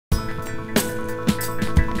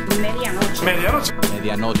Medianoche.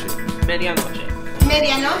 Medianoche. Medianoche.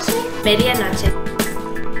 Medianoche. Medianoche.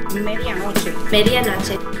 Medianoche.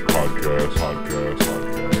 Medianoche. Podcast.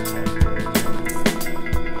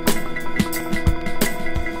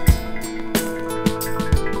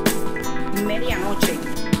 Medianoche.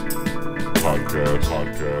 Podcast.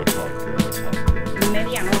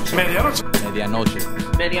 Medianoche. Medianoche. Medianoche.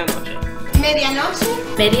 Medianoche. Medianoche.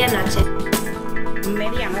 Medianoche.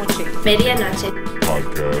 Medianoche. Medianoche.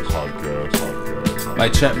 Podcast.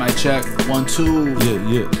 Mic check. 1 2.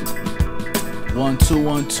 Yeah. 1 2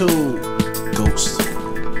 1 2. Ghost.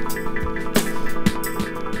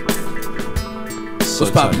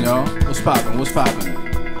 What's poppin', y'all? What's poppin'?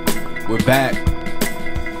 We're back.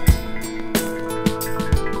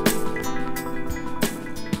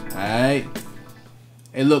 Alright.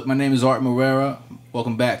 Hey, look, my name is Art Morera.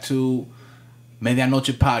 Welcome back to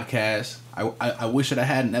Medianoche Podcast. I wish that I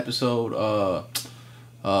had an episode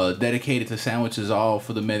dedicated to sandwiches all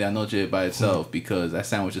for the Medianoche by itself because that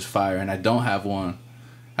sandwich is fire and I don't have one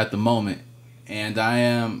at the moment. And I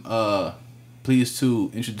am pleased to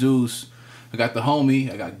introduce, I got the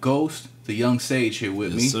homie, I got Ghost, the young sage here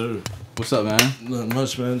with me. Yes, sir. What's up, man? Not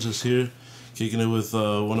much, man. Just here, kicking it with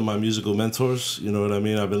one of my musical mentors. You know what I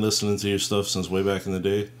mean? I've been listening to your stuff since way back in the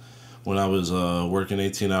day. When I was working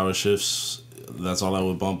 18-hour shifts, that's all I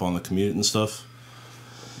would bump on the commute and stuff.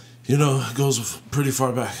 You know, it goes pretty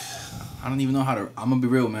far back. I don't even know how to, I'm gonna be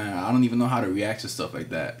real, man. I don't even know how to react to stuff like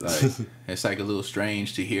that. Like, it's like a little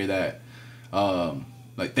strange to hear that.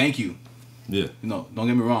 Like, thank you. Yeah. You know, don't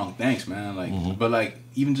get me wrong. Thanks, man. Like, but like,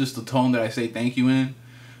 even just the tone that I say thank you in,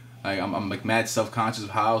 like, I'm like mad self-conscious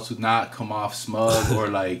of how to not come off smug or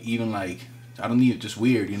like, even like, I don't need it, just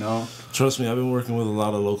weird, you know? Trust me, I've been working with a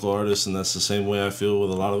lot of local artists, and that's the same way I feel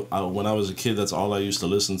with a lot of... when I was a kid, that's all I used to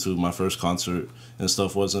listen to. My first concert and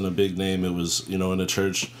stuff wasn't a big name. It was, you know, in a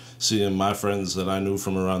church, seeing my friends that I knew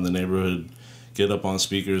from around the neighborhood get up on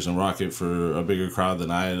speakers and rock it for a bigger crowd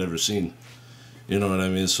than I had ever seen. You know what I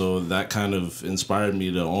mean? So that kind of inspired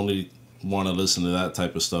me to only want to listen to that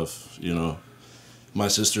type of stuff, you know? My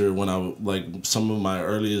sister, when some of my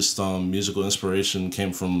earliest musical inspiration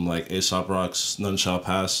came from like Aesop Rock's None Shall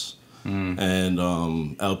Pass and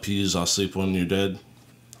LP's I'll Sleep When You're Dead.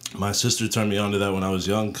 My sister turned me on to that when I was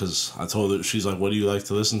young because I told her, she's like, what do you like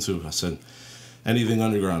to listen to? I said, anything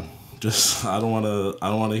underground. Just, I don't want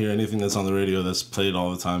to hear anything that's on the radio that's played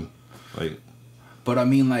all the time. Like, But I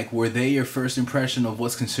mean, like, were they your first impression of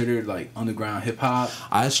what's considered like underground hip hop?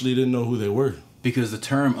 I actually didn't know who they were. Because the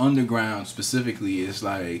term underground specifically is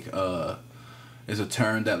like is a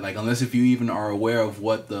term that, like, unless if you even are aware of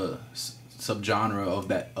what the subgenre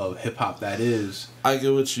of hip hop that is. I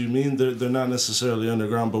get what you mean. They're not necessarily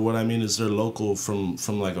underground, but what I mean is they're local from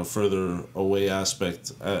like a further away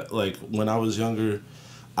aspect. Like when I was younger,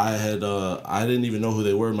 I didn't even know who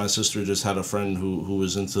they were. My sister just had a friend who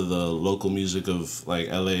was into the local music of like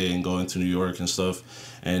LA and going to New York and stuff,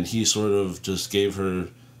 and he sort of just gave her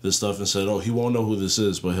this stuff and said, oh, he won't know who this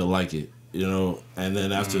is, but he'll like it, you know? And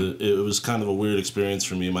then after, it was kind of a weird experience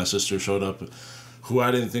for me. My sister showed up, who I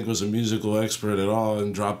didn't think was a musical expert at all,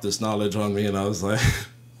 and dropped this knowledge on me, and I was like...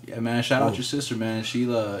 Yeah, man, shout out your sister, man. She,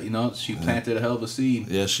 she planted a hell of a seed.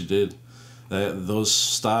 Yeah, she did. Those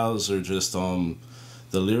styles are just, the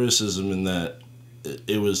lyricism in that,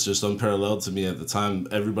 it was just unparalleled to me at the time.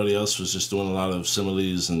 Everybody else was just doing a lot of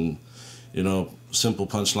similes and, you know, simple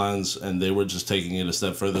punchlines, and they were just taking it a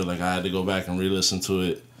step further. Like, I had to go back and re-listen to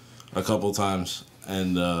it a couple times,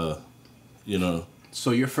 and you know.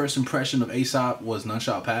 So your first impression of Aesop was None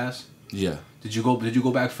Shall Pass? Yeah. Did you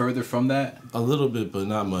go back further from that? A little bit, but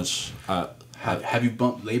not much. Have you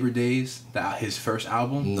bumped Labor Days, his first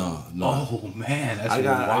album? No. Oh man, that's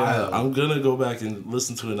wild. I'm gonna go back and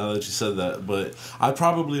listen to it now that you said that, but I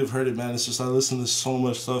probably have heard it, man. It's just I listen to so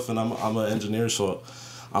much stuff, and I'm an engineer, so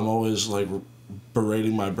I'm always like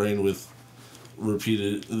berating my brain with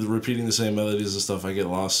repeating the same melodies and stuff. I get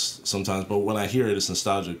lost sometimes, but when I hear it, it's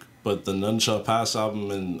nostalgic. But the None Shall Pass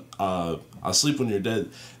album and I'll Sleep When You're Dead,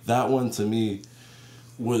 that one to me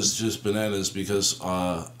was just bananas because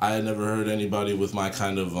I had never heard anybody with my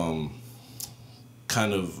kind of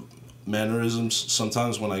mannerisms.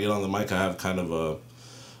 Sometimes when I get on the mic, I have kind of a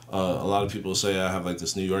lot of people say I have like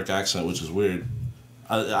this New York accent, which is weird.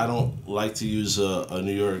 I don't like to use a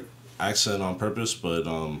New York accent on purpose, but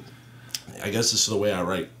I guess it's the way I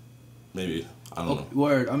write. Maybe. I don't know.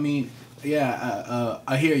 Word. I mean, yeah,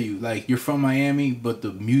 I hear you. Like, you're from Miami, but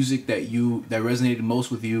the music that resonated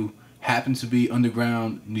most with you happened to be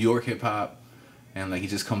underground New York hip hop, and like it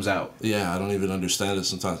just comes out. Yeah, I don't even understand it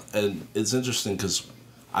sometimes. And it's interesting because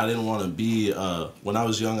I didn't want to be, when I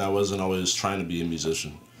was young, I wasn't always trying to be a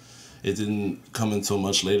musician. it didn't come until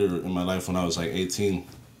much later in my life when I was like 18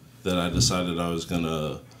 that I decided I was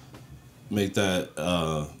gonna make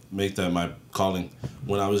that my calling.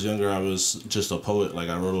 When I was younger, I was just a poet. Like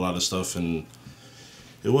I wrote a lot of stuff, and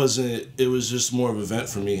it was just more of an event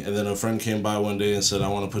for me. And then a friend came by one day and said, I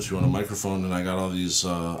want to put you on a microphone, and I got all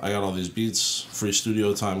these beats, free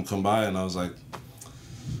studio time, come by. And I was like,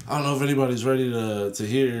 I don't know if anybody's ready to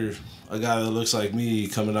hear a guy that looks like me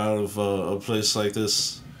coming out of a place like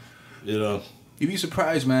this, you know. You'd be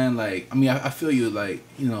surprised, man. Like, I mean, I feel you. Like,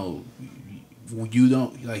 you know, you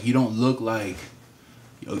don't look like.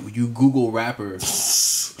 You Google rapper,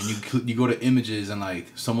 and you go to images, and like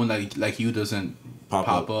someone like you doesn't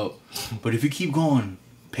pop up. But if you keep going,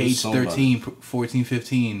 page 13, 14,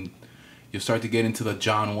 15, you'll start to get into the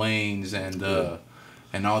John Waynes and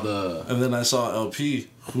all the. And then I saw LP,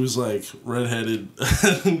 who's like redheaded,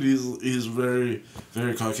 and he's very,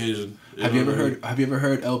 very Caucasian. Have you ever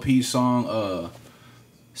heard LP's song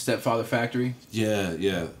Stepfather Factory?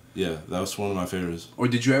 Yeah. That was one of my favorites. Or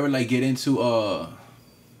did you ever like get into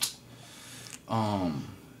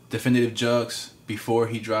Definitive Jux before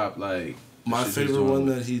he dropped like? My favorite one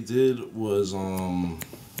that he did was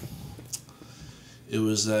it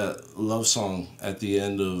was that love song at the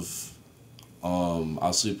end of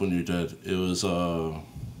I'll Sleep When You're Dead. It was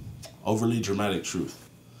Overly Dramatic Truth.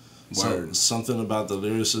 Word. So, something about the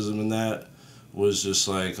lyricism in that was just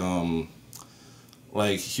like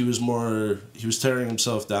he was tearing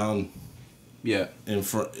himself down. Yeah. In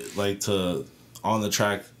front, like on the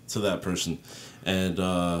track to that person. And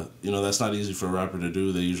you know, that's not easy for a rapper to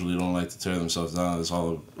do. They usually don't like to tear themselves down. It's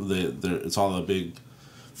all a big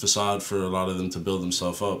facade for a lot of them to build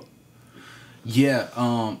themselves up. Yeah,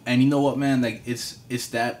 and you know what, man? Like it's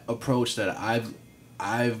that approach that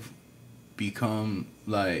I've become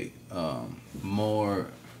like more.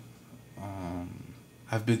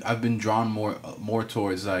 I've been drawn more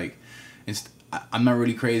towards like, I'm not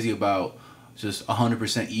really crazy about just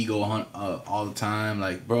 100% ego all the time.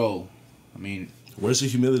 Like, bro, I mean, where's the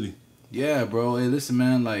humility? Yeah, bro. Hey, listen,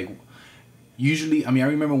 man. Like, usually, I mean, I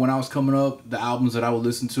remember when I was coming up, the albums that I would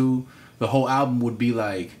listen to, the whole album would be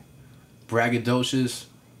like braggadocious,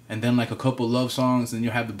 and then like a couple love songs, and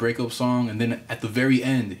you'll have the breakup song, and then at the very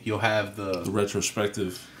end, you'll have the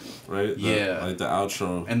retrospective, right? Yeah, like the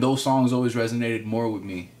outro. And those songs always resonated more with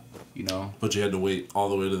me, you know. But you had to wait all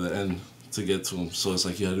the way to the end to get to them, so it's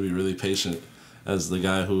like you had to be really patient as the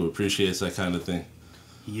guy who appreciates that kind of thing.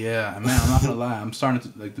 Yeah, man, I'm not gonna lie. I'm starting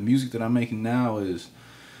to like the music that I'm making now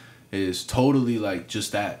is totally like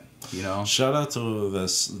just that, you know. Shout out to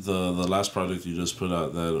the last project you just put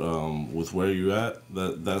out, that with Where You At.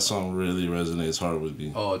 That song really resonates hard with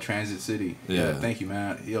me. Oh, Transit City. Yeah. Thank you,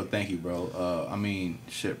 man. Yo, thank you, bro. I mean,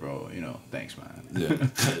 shit, bro. You know, thanks, man. Yeah,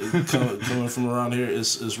 coming from around here,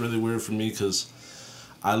 it's really weird for me because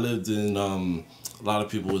I lived in a lot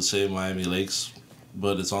of people would say Miami Lakes,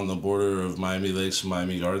 but it's on the border of Miami Lakes and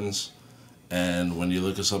Miami Gardens. And when you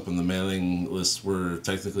look us up in the mailing list, we're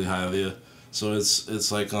technically Hialeah. So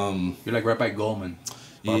it's like you're like right by Goldman,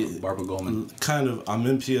 Barbara Goldman. Kind of. I'm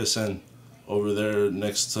in PSN, over there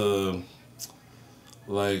next to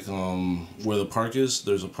like where the park is.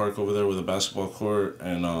 There's a park over there with a basketball court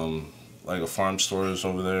and like a farm store is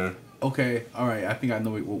over there. Okay, all right. I think I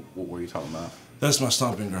know what were you talking about. That's my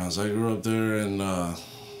stomping grounds. I grew up there, and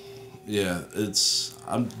yeah,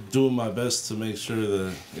 I'm doing my best to make sure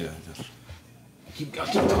that Keep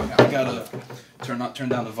talking. I gotta turn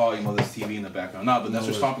down the volume of this TV in the background. No, but that's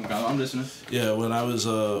your stomping ground. I'm listening. Yeah, when I was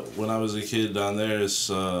a kid down there, it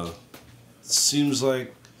seems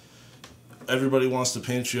like everybody wants to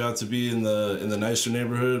paint you out to be in the nicer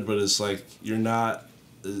neighborhood, but it's like you're not.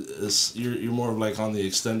 You're more of like on the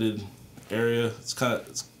extended area.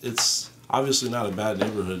 It's obviously not a bad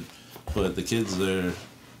neighborhood, but the kids there.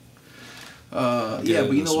 Yeah,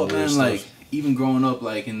 but you know what, man? Like, even growing up,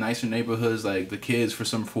 like in nicer neighborhoods, like the kids, for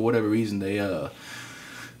whatever reason, they're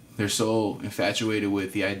so infatuated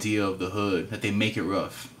with the idea of the hood that they make it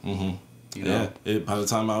rough. Mm-hmm. You know? Yeah. By the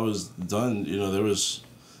time I was done, you know, there was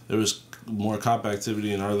more cop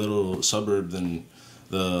activity in our little suburb than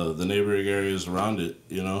the neighboring areas around it.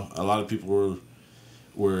 You know, a lot of people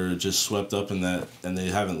were just swept up in that, and they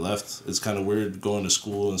haven't left. It's kind of weird going to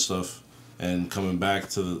school and stuff, and coming back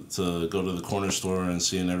to go to the corner store and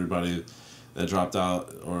seeing everybody that dropped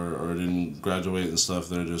out or didn't graduate and stuff.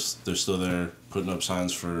 They're still there putting up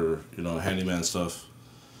signs for, you know, handyman stuff,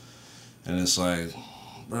 and it's like,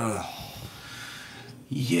 bruh.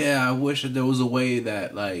 Yeah, I wish that there was a way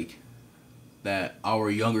that that our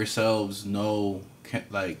younger selves could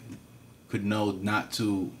know not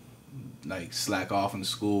to like slack off in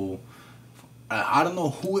school I don't know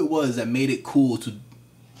who it was that made it cool to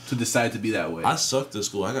decide to be that way. I sucked at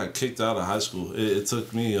school. I got kicked out of high school. It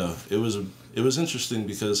took me. It was interesting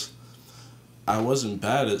because I wasn't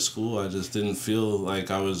bad at school. I just didn't feel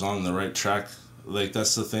like I was on the right track. Like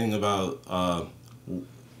that's the thing about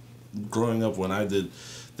growing up when I did.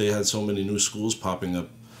 They had so many new schools popping up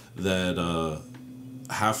that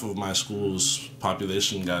half of my school's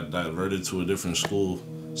population got diverted to a different school.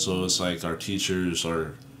 So it's like our teachers,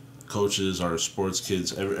 our coaches, our sports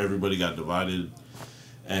kids, everybody got divided.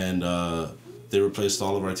 And they replaced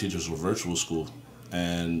all of our teachers with virtual school.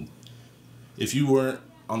 And if you weren't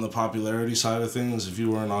on the popularity side of things, if you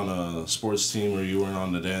weren't on a sports team or you weren't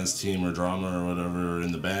on the dance team or drama or whatever or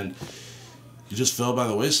in the band, you just fell by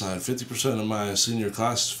the wayside. 50% of my senior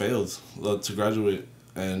class failed to graduate.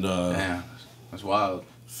 And Damn, that's wild.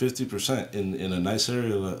 50% in a nice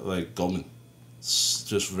area like Goldman. It's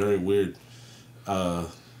just very weird.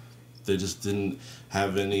 They just didn't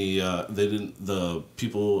have any. The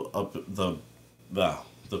people up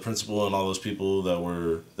the principal and all those people that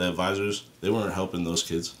were the advisors. They weren't helping those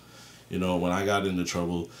kids. You know, when I got into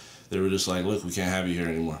trouble, they were just like, "Look, we can't have you here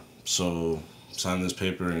anymore. So sign this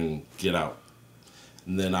paper and get out."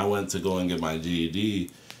 And then I went to go and get my GED,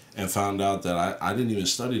 and found out that I didn't even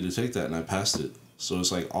study to take that, and I passed it. So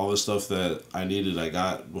it's like all the stuff that I needed, I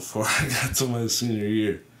got before I got to my senior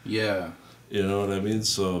year. Yeah. You know what I mean?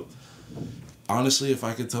 So honestly, if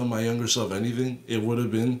I could tell my younger self anything, it would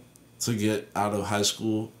have been to get out of high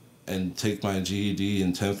school and take my GED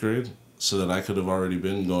in 10th grade so that I could have already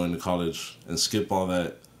been going to college and skip all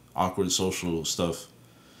that awkward social stuff.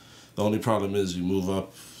 The only problem is you move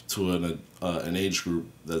up to an age group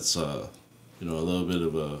that's a little bit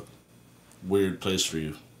of a weird place for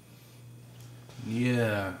you.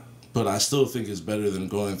 Yeah. But I still think it's better than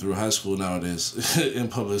going through high school nowadays in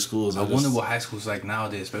public schools. I wonder what high school's like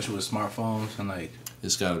nowadays, especially with smartphones and like.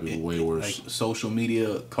 It's got to be way worse. Like social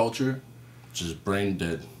media culture. Just brain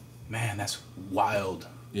dead. Man, that's wild.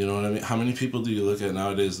 You know what I mean? How many people do you look at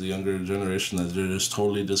nowadays, the younger generation, that they're just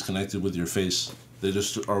totally disconnected with your face? They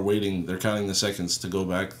just are waiting. They're counting the seconds to go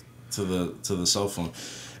back to the cell phone.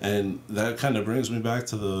 And that kind of brings me back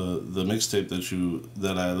to the mixtape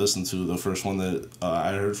that I listened to, the first one that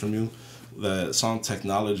I heard from you, that song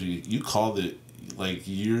Technology. You called it like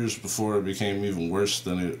years before it became even worse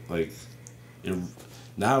than it.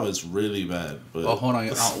 Now it's really bad. But hold on.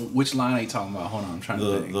 Which line are you talking about? Hold on, I'm trying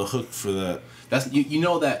to think. The hook for that. That's you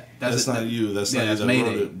know that that's not you. That's not you that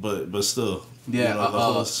wrote it. But still. Yeah. The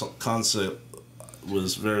whole concept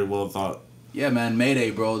was very well thought. Yeah, man,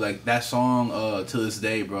 Mayday, bro. Like that song, to this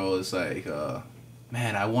day, bro. It's like,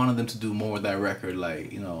 man, I wanted them to do more with that record.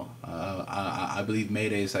 Like, I believe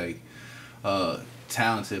Mayday is like,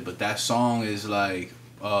 talented, but that song is like,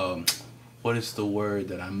 what is the word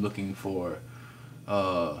that I'm looking for?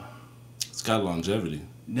 It's got longevity.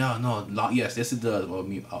 Yes, it does.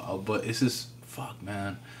 Well, but it's just fuck,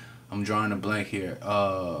 man. I'm drawing a blank here.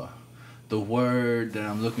 The word that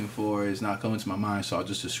I'm looking for is not coming to my mind, so I'll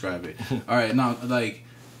just describe it. All right, now, like,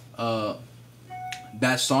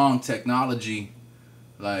 that song, Technology,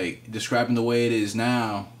 like, describing the way it is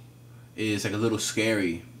now is, like, a little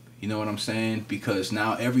scary. You know what I'm saying? Because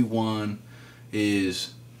now everyone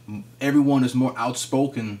is more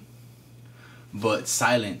outspoken, but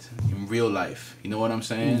silent in real life. You know what I'm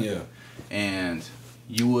saying? Yeah. And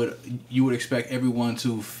you would expect everyone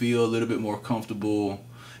to feel a little bit more comfortable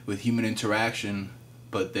with human interaction,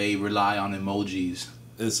 but they rely on emojis.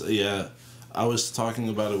 I was talking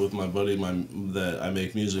about it with my buddy that I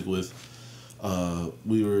make music with.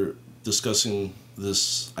 We were discussing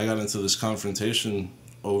this. I got into this confrontation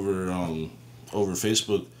over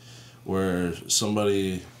Facebook, where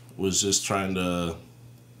somebody was just trying to.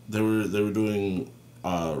 They were doing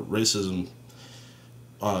racism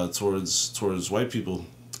towards white people,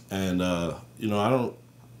 and I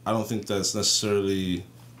don't think that's necessarily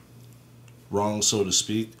wrong, so to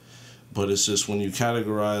speak, but it's just when you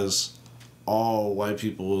categorize all white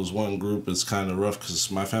people as one group, it's kind of rough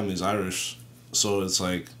because my family's Irish, so it's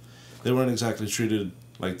like they weren't exactly treated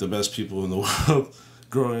like the best people in the world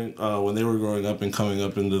when they were growing up and coming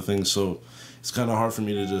up into things. So it's kind of hard for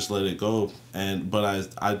me to just let it go.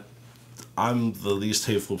 But I'm the least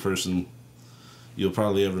hateful person you'll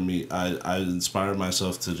probably ever meet. I inspire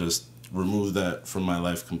myself to just remove that from my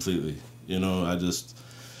life completely.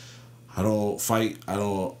 I don't fight.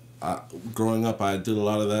 Growing up, I did a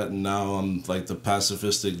lot of that, and now I'm like the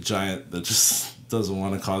pacifistic giant that just doesn't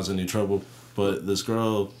want to cause any trouble. But this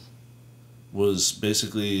girl was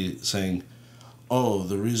basically saying, oh,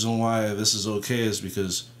 the reason why this is okay is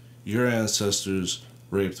because your ancestors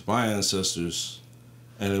raped my ancestors.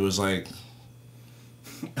 And it was like,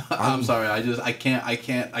 I'm sorry. I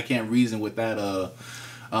can't reason with that.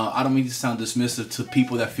 I don't mean to sound dismissive to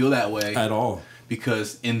people that feel that way at all.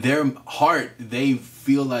 Because in their heart, they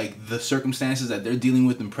feel like the circumstances that they're dealing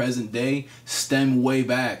with in present day stem way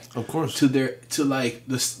back, of course, to their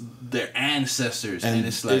ancestors, and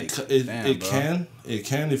it's like it can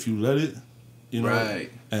if you let it, you know,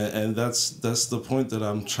 right. And that's the point that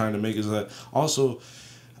I'm trying to make, is that also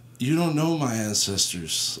you don't know my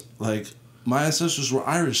ancestors. Like, my ancestors were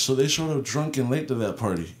Irish, so they showed up drunk and late to that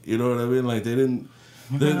party. You know what I mean? Like, they didn't.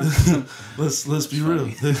 Let's be real.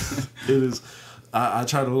 It is. I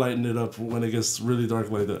try to lighten it up when it gets really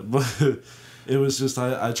dark like that. But it was just,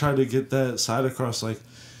 I try to get that side across. Like,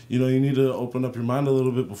 you know, you need to open up your mind a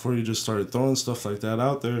little bit before you just start throwing stuff like that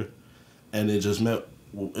out there. And it was met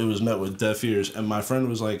with deaf ears. And my friend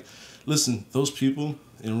was like, listen, those people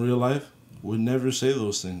in real life would never say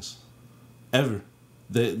those things. Ever.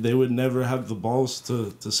 They would never have the balls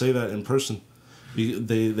to say that in person.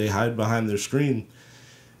 They hide behind their screen.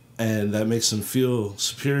 And that makes them feel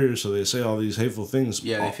superior, so they say all these hateful things.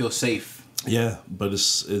 Yeah, they feel safe. Yeah, but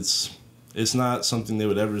it's not something they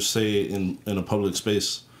would ever say in a public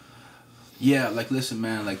space. Yeah, like, listen,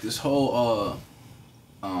 man, like, this whole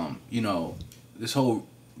you know, this whole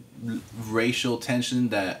racial tension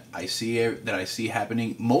that I see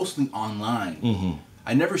happening mostly online. Mm-hmm.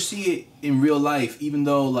 I never see it in real life, even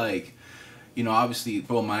though, like, you know, obviously,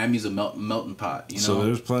 bro, Miami's a melting pot. You know, so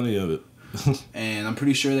there's plenty of it. And I'm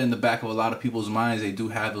pretty sure that in the back of a lot of people's minds, they do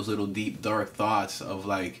have those little deep, dark thoughts of,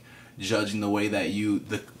 like, judging the way that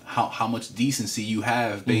how much decency you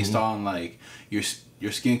have based on, like,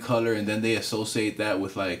 your skin color, and then they associate that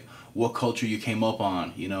with, like, what culture you came up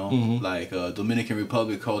on, you know? Like, Dominican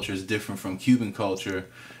Republic culture is different from Cuban culture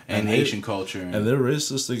and Haitian culture. And they're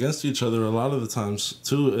racist against each other a lot of the times,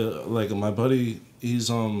 too. Like, my buddy, he's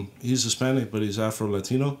Hispanic, but he's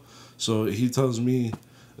Afro-Latino. So he tells me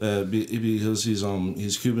because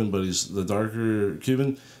he's Cuban, but he's the darker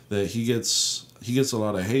Cuban, that he gets a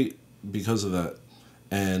lot of hate because of that.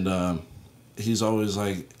 And he's always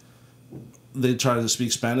like, they try to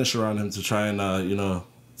speak Spanish around him to try and, you know,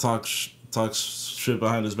 talk shit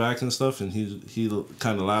behind his back and stuff, and he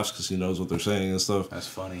kind of laughs because he knows what they're saying and stuff. That's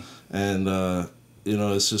funny. And you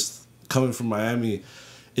know, it's just, coming from Miami,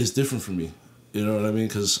 it's different for me. You know what I mean?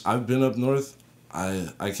 Because I've been up north.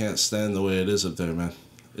 I can't stand the way it is up there, man.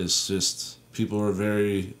 It's just, people are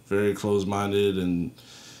very, very closed-minded and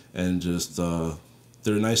just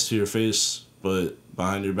they're nice to your face, but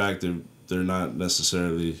behind your back they're not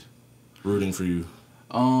necessarily rooting for you.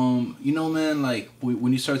 You know, man, like,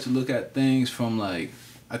 when you start to look at things from, like,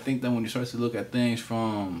 I think that when you start to look at things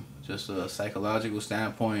from just a psychological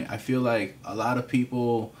standpoint, I feel like a lot of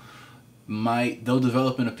people they'll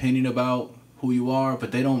develop an opinion about who you are,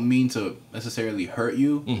 but they don't mean to necessarily hurt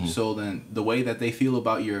you. So then the way that they feel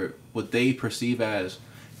about what they perceive as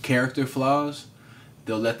character flaws,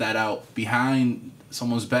 they'll let that out behind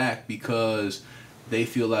someone's back because they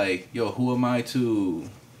feel like, yo, who am I to,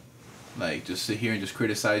 like, just sit here and just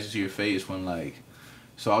criticize you to your face when, like,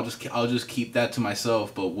 so I'll just keep that to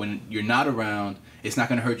myself. But when you're not around, it's not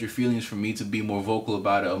gonna hurt your feelings for me to be more vocal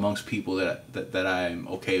about it amongst people that I'm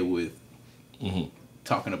okay with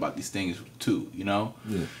talking about these things too, you know?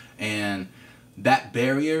 Yeah. And that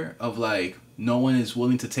barrier of, like, no one is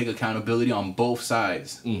willing to take accountability on both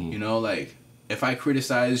sides. You know, like, if I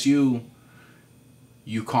criticize you,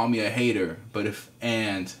 you call me a hater, but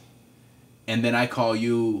and then I call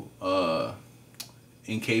you like,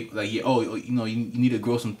 you know, you need to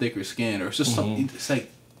grow some thicker skin, or it's just something. It's like,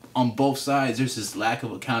 on both sides there's this lack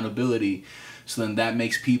of accountability, so then that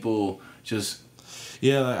makes people just.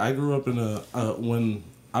 Yeah, like, I grew up in when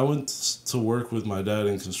I went to work with my dad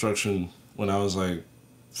in construction when I was like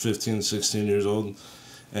 15, 16 years old.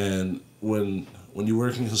 And when you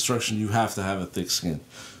work in construction, you have to have a thick skin,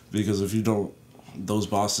 because if you don't, those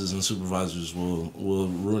bosses and supervisors will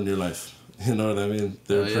ruin your life. You know what I mean?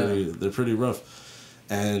 They're pretty rough.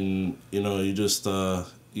 And, you know, you just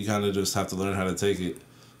you kind of just have to learn how to take it.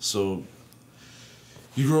 So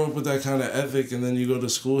you grow up with that kind of ethic, and then you go to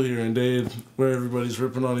school here in Dade where everybody's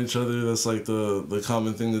ripping on each other. That's like the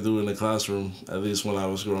common thing to do in the classroom, at least when I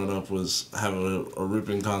was growing up, was have a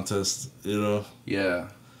ripping contest, you know? Yeah.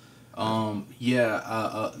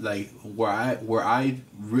 Like, where I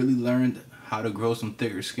really learned how to grow some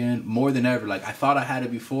thicker skin more than ever. Like, I thought I had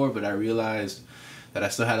it before, but I realized that I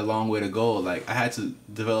still had a long way to go. Like, I had to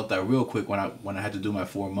develop that real quick when I had to do my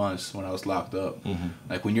 4 months when I was locked up.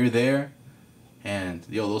 Like, when you're there, and,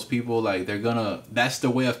 yo, those people, like, that's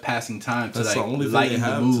their way of passing time to, that's like, the only thing lighten they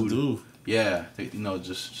have the mood. to do. Yeah, you know,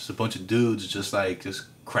 just a bunch of dudes just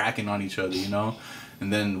cracking on each other, you know,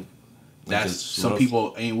 and then. Like That's it's some rough.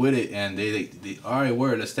 people ain't with it, and they all right,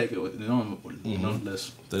 word, let's take it. You know,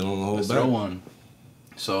 let's They don't hold let's back. throw one.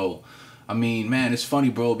 So, I mean, man, it's funny,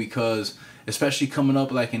 bro, because especially coming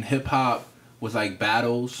up like in hip hop with like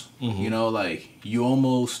battles, you know, like you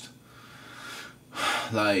almost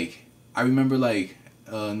like I remember like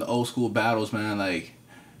in the old school battles, man, like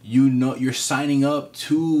you know you're signing up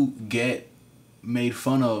to get made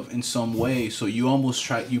fun of in some way, so you almost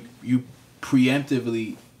try you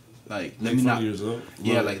preemptively. Like, let Make me fun not. of yourself.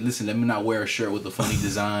 Yeah, Right. like listen. Let me not wear a shirt with a funny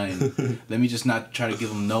design. Let me just not try to give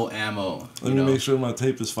them no ammo. Let me make sure my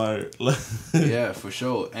tape is fired. Yeah, for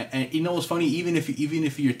sure. And you know what's funny? Even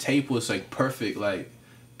if your tape was like perfect, like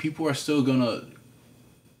people are still gonna.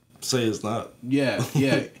 Say it's not. Yeah,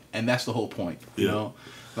 and that's the whole point. You Yeah. know,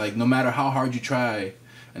 like no matter how hard you try,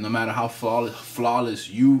 and no matter how flawless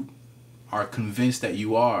you are convinced that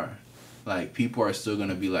you are. Like, people are still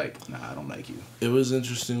gonna be like, nah, I don't like you. It was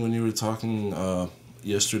interesting when you were talking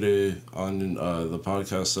yesterday on the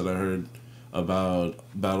podcast that I heard about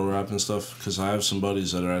battle rap and stuff, because I have some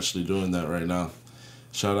buddies that are actually doing that right now.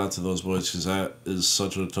 Shout out to those boys, because that is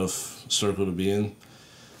such a tough circle to be in.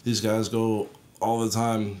 These guys go all the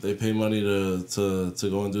time. They pay money to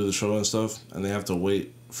go and do the show and stuff, and they have to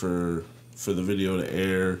wait for the video to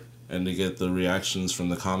air and to get the reactions from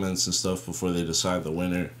the comments and stuff before they decide the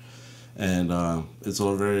winner. And it's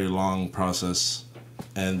a very long process,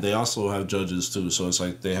 and they also have judges too, so it's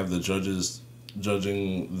like they have the judges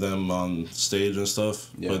judging them on stage and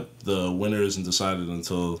stuff, but the winner isn't decided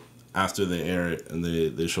until after they air it and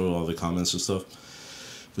they show all the comments and stuff.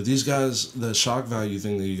 But these guys, the shock value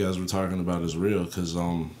thing that you guys were talking about is real, because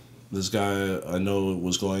this guy I know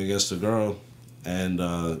was going against a girl, and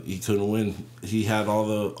he couldn't win. He had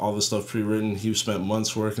all the stuff pre-written. He spent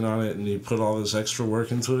months working on it, and he put all this extra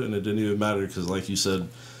work into it, and it didn't even matter, because like you said,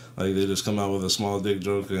 like they just come out with a small dick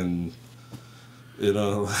joke, and you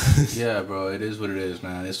know. Yeah, bro, it is what it is,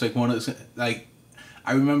 man. It's like one of those, like,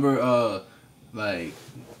 I remember like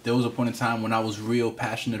there was a point in time when I was real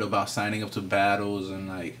passionate about signing up to battles, and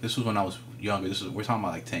like this was when I was younger. We're talking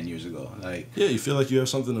about like 10 years ago. Like, yeah, you feel like you have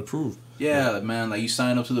something to prove. yeah, man, like you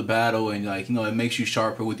sign up to the battle, and like, you know, it makes you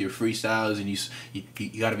sharper with your freestyles, and you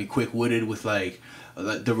got to be quick-witted with like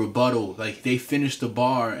the rebuttal. Like, they finish the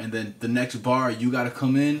bar, and then the next bar you got to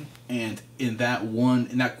come in, and in that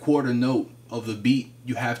quarter note of the beat,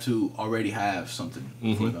 you have to already have something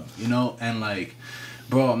for them, you know? And like,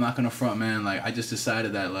 bro, I'm not gonna front, man. Like, I just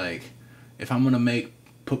decided that like, if I'm gonna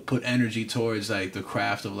put energy towards like the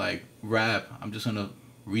craft of like rap, I'm just gonna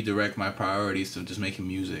redirect my priorities to just making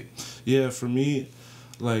music. Yeah, for me,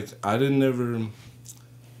 like when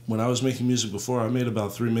I was making music before, I made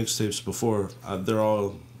about 3 mixtapes before. I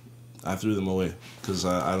threw them away, because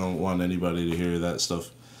I don't want anybody to hear that stuff,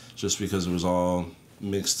 just because it was all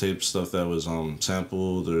mixtape stuff that was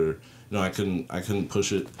sampled, or you know, I couldn't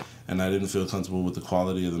push it, and I didn't feel comfortable with the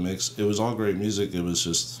quality of the mix. It was all great music. It was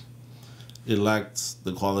just, it lacked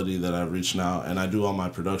the quality that I've reached now, and I do all my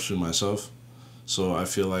production myself, so I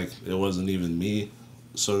feel like it wasn't even me,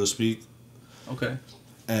 so to speak. Okay.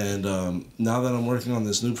 And now that I'm working on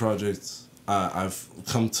this new project, I've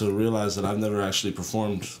come to realize that I've never actually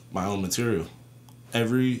performed my own material.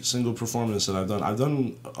 Every single performance that I've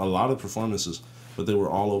done a lot of performances, but they were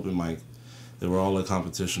all open mic. They were all a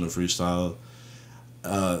competition of freestyle.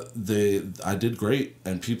 I did great,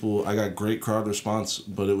 and I got great crowd response,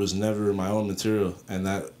 but it was never my own material, and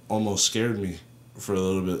that almost scared me for a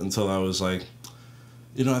little bit, until I was like,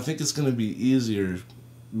 you know, I think it's gonna be easier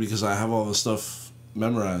because I have all the stuff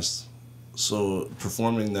memorized. So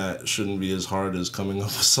performing that shouldn't be as hard as coming up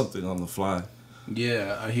with something on the fly.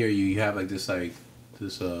 Yeah, I hear you. You have like this all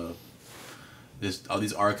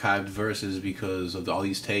these archived verses because of all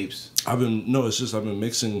these tapes. I've been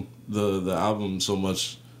mixing the album so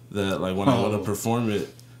much that like when I want to perform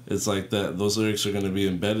it, it's like that those lyrics are going to be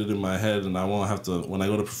embedded in my head, and I won't have to, when I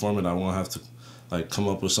go to perform it, I won't have to like come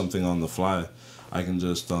up with something on the fly. I can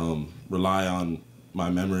just rely on my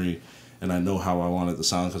memory, and I know how I want it to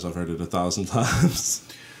sound because I've heard it 1,000 times.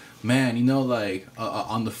 Man, you know, like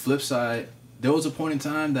on the flip side, there was a point in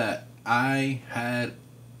time that I had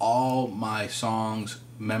all my songs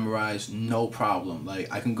memorized, no problem.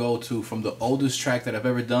 Like, I can go to from the oldest track that I've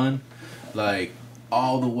ever done, like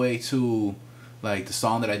all the way to like the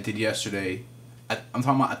song that I did yesterday. I'm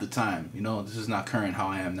talking about at the time, you know, this is not current how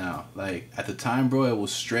I am now. Like, at the time, bro, it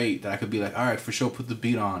was straight that I could be like, all right, for sure, put the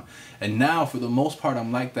beat on. And now, for the most part,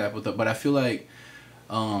 I'm like that. But I feel like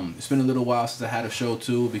it's been a little while since I had a show,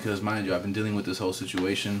 too, because, mind you, I've been dealing with this whole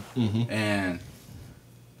situation. And,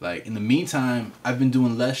 like, in the meantime, I've been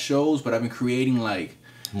doing less shows, but I've been creating, like,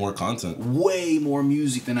 more content. way more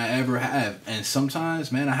music than I ever have. And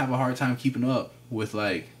sometimes, man, I have a hard time keeping up with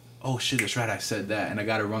like, oh shit, that's right, I said that. And I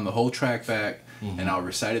got to run the whole track back and I'll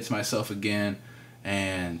recite it to myself again.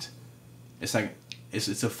 And it's like,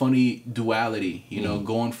 it's a funny duality, you know,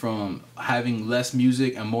 going from having less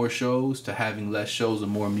music and more shows to having less shows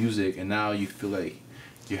and more music. And now you feel like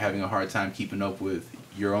you're having a hard time keeping up with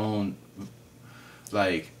your own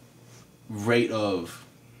like rate of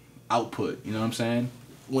output. You know what I'm saying?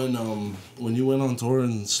 When you went on tour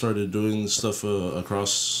and started doing stuff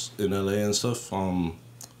across in LA and stuff,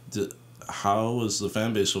 how was the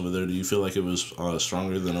fan base over there? Do you feel like it was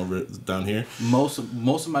stronger than over down here? Most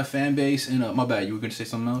of my fan base in my bad. You were gonna say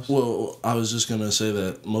something else? Well, I was just gonna say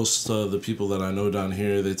that most of the people that I know down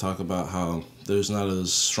here, they talk about how there's not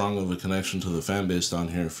as strong of a connection to the fan base down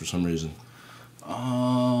here for some reason.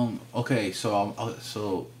 Okay,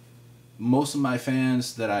 so most of my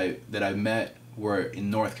fans that I met were in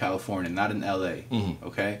North California, not in LA.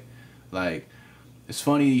 Okay, like it's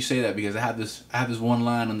funny you say that because I have this one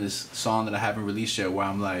line on this song that I haven't released yet where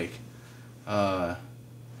I'm like,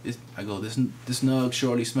 this nug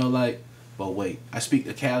surely smell like, but wait, I speak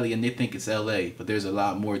to Cali and they think it's LA, but there's a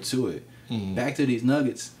lot more to it. Back to these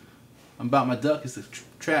nuggets. I'm about my duck. It's the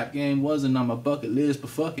trap game wasn't on my bucket list,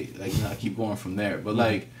 but fuck it. Like, you know, I keep going from there. But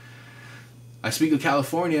like, I speak of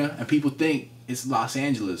California and people think it's Los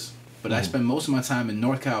Angeles, but I spend most of my time in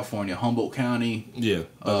North California, Humboldt County. Yeah,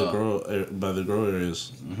 by the grow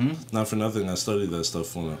areas. Not for nothing, I studied that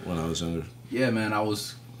stuff when I was younger. Yeah, man, I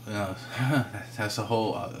was. That's a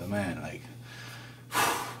whole man, like,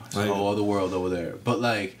 it's a whole other world over there. But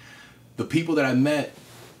like, the people that I met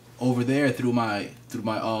over there through my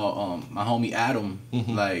my homie Adam,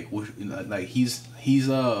 like he's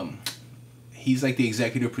like the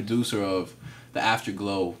executive producer of the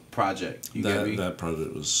Afterglow project. You get me? That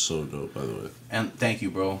project was so dope, by the way. And thank you,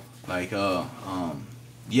 bro. Like,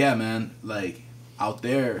 yeah, man. Like out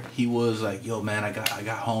there, he was like, yo, man, I got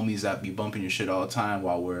homies that be bumping your shit all the time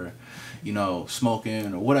while we're, you know,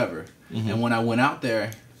 smoking or whatever. And when I went out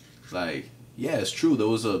there, like, yeah, it's true. There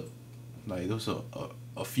was a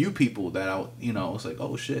few people that I, you know, was like,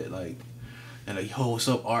 oh shit, like, and like, yo, what's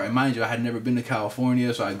up, Art? And mind you, I had never been to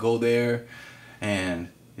California, so I go there, and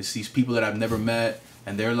it's these people that I've never met,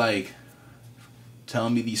 and they're like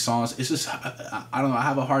telling me these songs. It's just, I don't know, I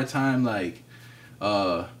have a hard time like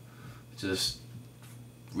just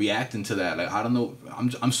reacting to that. Like, I don't know,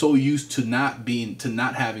 I'm so used to not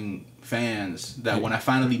having fans that when I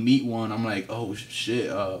finally meet one, I'm like, oh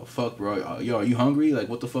shit, fuck, bro, yo, are you hungry? Like,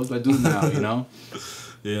 what the fuck do I do now? You know?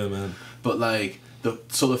 Yeah, man. But like the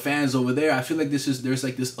fans over there, I feel like there's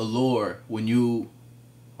like this allure when you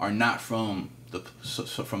are not from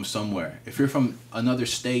from somewhere. If you're from another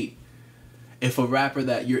state, if a rapper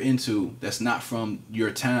that you're into that's not from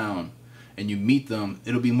your town and you meet them,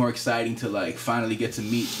 it'll be more exciting to like finally get to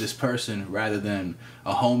meet this person rather than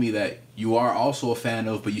a homie that you are also a fan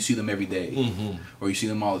of, but you see them every day or you see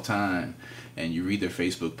them all the time and you read their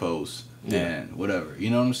Facebook posts and whatever.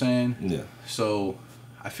 You know what I'm saying? Yeah. So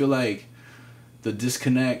I feel like the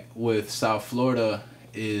disconnect with South Florida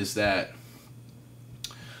is that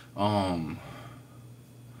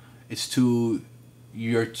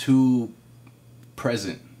you're too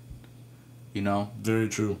present, you know? Very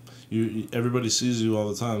true. Everybody sees you all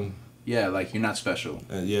the time. Yeah, like you're not special.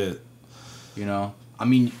 Yeah. You know? I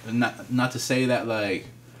mean, not to say that like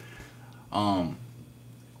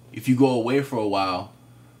if you go away for a while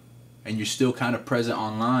and you're still kind of present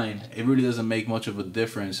online, it really doesn't make much of a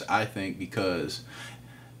difference, I think, because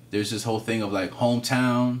there's this whole thing of like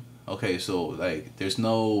hometown. Okay, so like there's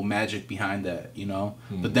no magic behind that, you know?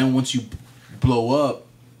 But then once you blow up,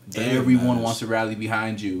 everyone wants to rally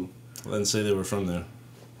behind you. And say they were from there.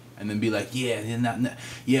 And then be like,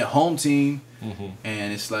 yeah, home team.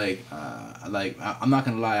 And it's like I'm not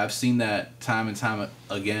gonna lie, I've seen that time and time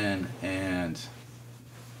again, and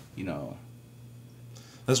you know.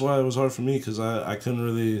 That's why it was hard for me, because I couldn't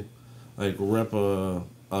really like rep a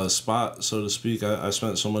spot, so to speak. I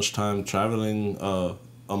spent so much time traveling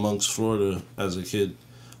amongst Florida as a kid.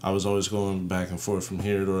 I was always going back and forth from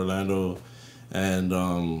here to Orlando, and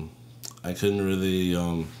I couldn't really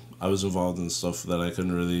I was involved in stuff that I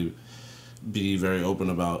couldn't really be very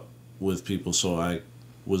open about with people, so I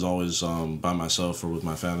was always by myself or with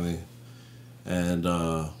my family. And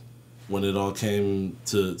when it all came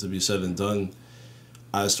to be said and done,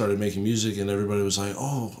 I started making music, and everybody was like,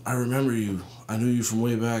 oh, I remember you. I knew you from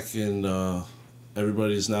way back, and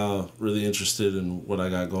everybody's now really interested in what I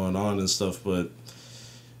got going on and stuff, but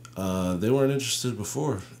they weren't interested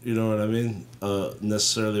before, you know what I mean?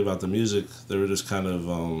 Necessarily about the music. They were just kind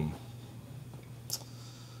of,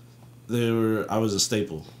 I was a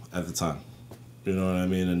staple at the time. You know what I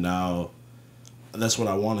mean? And now that's what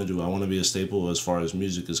I want to do. I want to be a staple as far as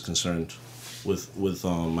music is concerned with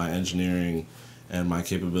my engineering and my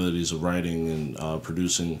capabilities of writing and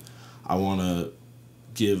producing. I want to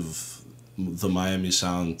give the Miami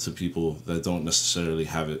sound to people that don't necessarily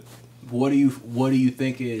have it. What do you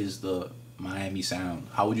think is the Miami sound?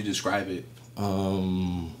 How would you describe it?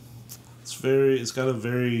 It's got a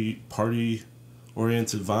very party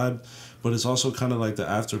oriented vibe, but it's also kind of like the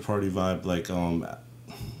after party vibe, like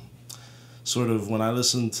sort of when I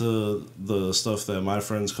listen to the stuff that my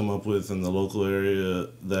friends come up with in the local area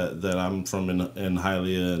that I'm from in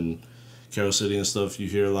Hialeah and Carroll City and stuff, you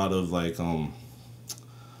hear a lot of like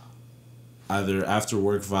either after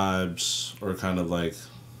work vibes or kind of like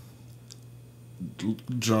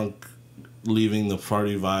drunk leaving the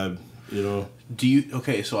party vibe, you know.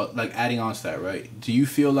 So like adding on to that, right? Do you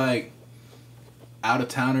feel like out of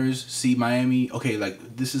towners see Miami? Okay,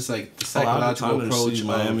 like this is like the psychological approach. See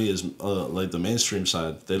Miami is like the mainstream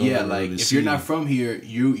side. They don't like really if you're not from here,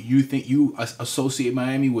 you think you associate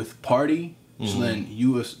Miami with party. So then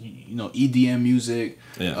you EDM music,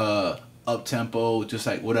 up tempo, just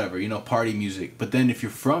like whatever, party music. But then if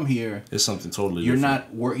you're from here, it's something totally you're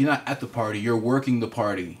different. You're not at the party, you're working the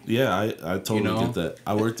party. Yeah, I totally get that.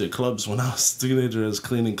 I worked at clubs when I was a teenager as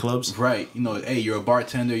cleaning clubs. Right. Hey, you're a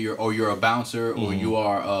bartender, you're a bouncer, or you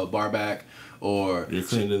are a barback, or you're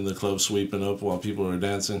cleaning the club, sweeping up while people are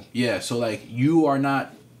dancing. Yeah, so like you are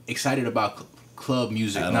not excited about club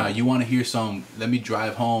music. Nah, you want to hear some, let me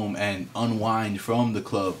drive home and unwind from the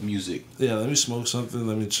club music. Yeah, let me smoke something,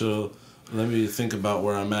 let me chill. Let me think about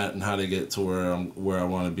where I'm at and how to get to where I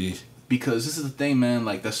want to be. Because this is the thing, man.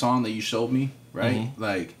 Like the song that you showed me, right?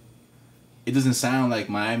 Like, it doesn't sound like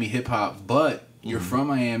Miami hip hop, but you're from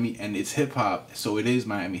Miami and it's hip hop, so it is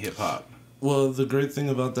Miami hip hop. Well, the great thing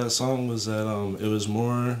about that song was that it was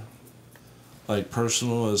more like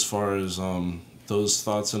personal as far as those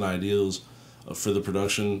thoughts and ideals for the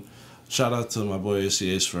production. Shout out to my boy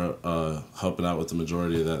ACAs for helping out with the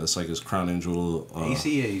majority of that. It's like his crowning jewel.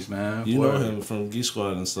 ACAs, man. You know him from Geek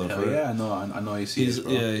Squad and stuff, Hell right? Yeah, I know ACAs,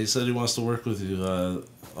 bro. Yeah, he said he wants to work with you.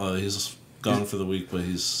 He's gone for the week, but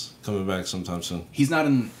he's coming back sometime soon. He's not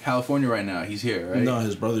in California right now. He's here, right? No,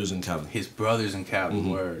 his brother's in Cali.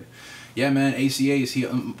 Word. Yeah, man,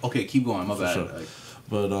 ACAs. Okay, keep going. My bad. Sure.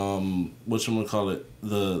 But whatchamacallit,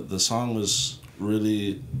 the song was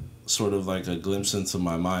really sort of like a glimpse into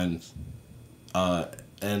my mind,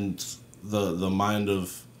 and the mind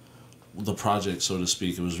of the project, so to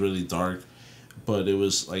speak. It was really dark, but it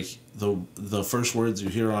was like the first words you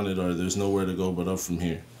hear on it are "There's nowhere to go but up from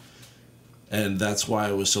here," and that's why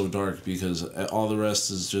it was so dark, because all the rest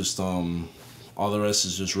is just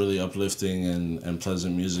really uplifting and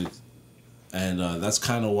pleasant music, and that's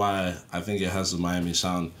kind of why I think it has the Miami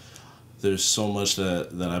sound. There's so much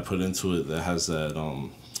that I put into it that has that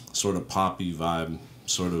sort of poppy vibe,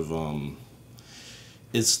 sort of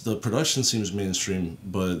it's the production seems mainstream,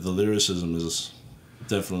 but the lyricism is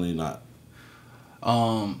definitely not.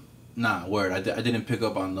 Nah, word. I didn't pick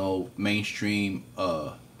up on no mainstream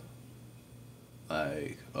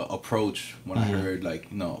approach when I heard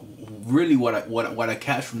really what I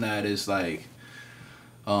catch from that is like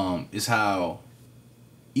is how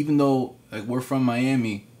even though like we're from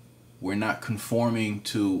Miami, we're not conforming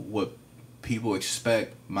to what people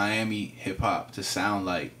expect Miami hip hop to sound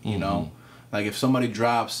like, you know? Like if somebody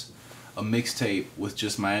drops a mixtape with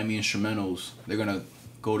just Miami instrumentals, they're gonna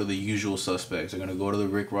go to the usual suspects. They're gonna go to the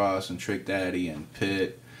Rick Ross and Trick Daddy and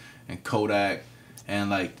Pitt and Kodak and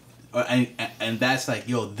like and that's like,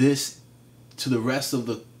 yo, this to the rest of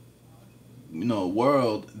the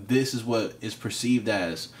world, this is what is perceived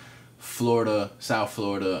as Florida, South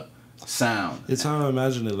Florida sound. It's how I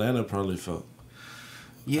imagine Atlanta probably felt.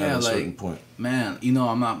 Yeah, at a like certain point. Man,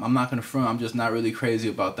 I'm not gonna front. I'm just not really crazy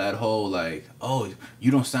about that whole like, oh,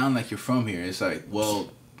 you don't sound like you're from here. It's like,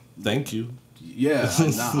 well, thank you. Yeah,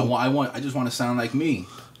 I just want to sound like me.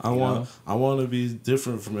 I want to be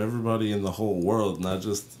different from everybody in the whole world, not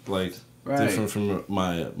just like different from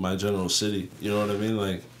my general city. You know what I mean?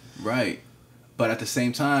 Like right. But at the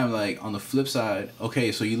same time, like on the flip side,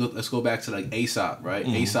 okay, so let's go back to like Aesop, right?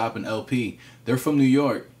 Aesop and LP, they're from New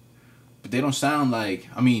York, but they don't sound like.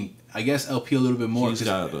 I mean, I guess LP a little bit more. He's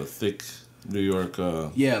got a thick New York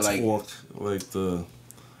talk, like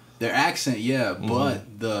their accent,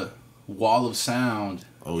 but the wall of sound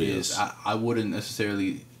is. I wouldn't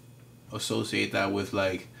necessarily associate that with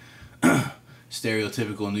like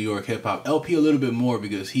stereotypical New York hip hop. LP a little bit more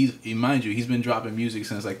because mind you, he's been dropping music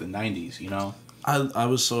since like the 90s, you know? I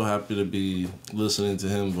was so happy to be listening to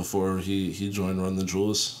him before he joined Run the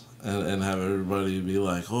Jewels. and have everybody be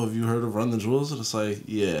like, "Oh, have you heard of Run the Jewels?" And it's like,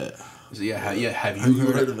 yeah. So have you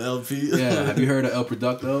heard of LP? Yeah, have you heard of El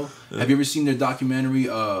Producto? Have you ever seen their documentary,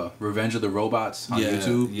 Revenge of the Robots on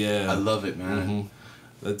YouTube? Yeah. I love it, man. Mm-hmm.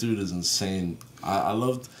 That dude is insane. I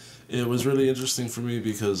loved. It was really interesting for me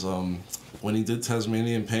because when he did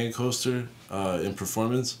Tasmanian Pain Coaster in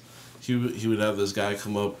performance, he would have this guy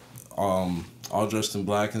come up, all dressed in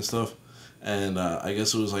black and stuff, and I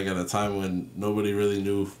guess it was like at a time when nobody really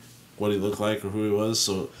knew what he looked like or who he was,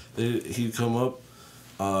 so he'd come up.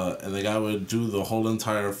 And the guy would do the whole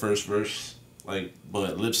entire first verse, like,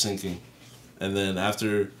 but lip syncing. And then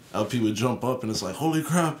after, LP would jump up and it's like, holy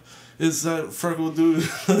crap, it's that freckle dude.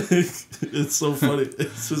 It's so funny.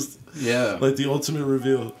 It's just, like the ultimate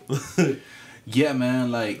reveal. Yeah,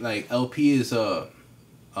 man, like LP is like,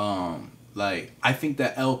 I think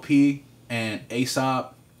that LP and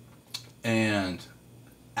Aesop and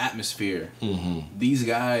Atmosphere, these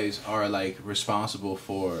guys are like responsible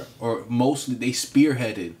for, or mostly they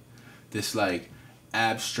spearheaded this like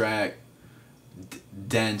abstract,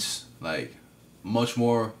 dense, like much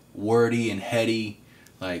more wordy and heady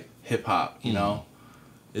like hip hop, you know.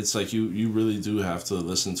 It's like you really do have to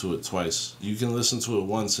listen to it twice. You can listen to it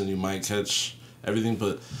once and you might catch everything,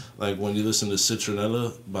 but like when you listen to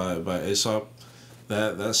Citronella by Aesop,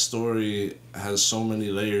 that story has so many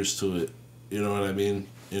layers to it. You know what I mean?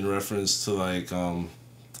 In reference to like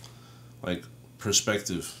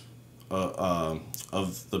perspective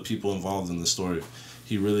of the people involved in the story.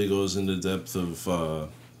 He really goes into depth of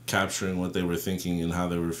capturing what they were thinking and how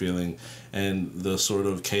they were feeling and the sort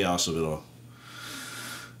of chaos of it all.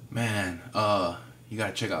 Man, you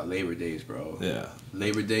gotta check out Labor Days, bro. Yeah.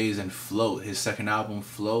 Labor Days and Float, his second album,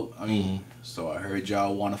 Float. I mean, so I heard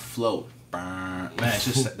y'all wanna float. Man, it's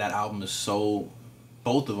just that album is so,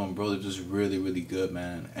 both of them, bro, they're just really, really good,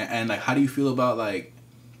 man. And like, how do you feel about like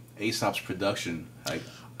Aesop's production? Like,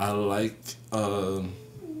 I like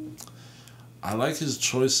his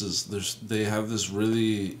choices. They have this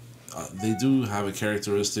really, they do have a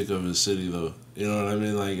characteristic of his city though. You know what I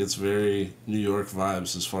mean? Like it's very New York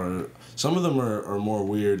vibes as far. Some of them are more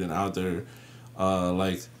weird and out there.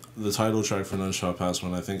 Like the title track for None Shall Pass,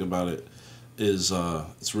 when I think about it, is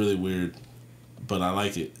it's really weird, but I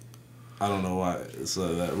like it. I don't know why. It's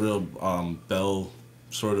that real bell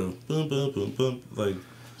sort of boom boom boom boom like.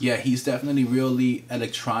 Yeah, he's definitely really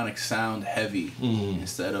electronic sound heavy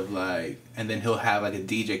instead of like, and then he'll have like a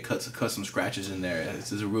DJ cut some scratches in there.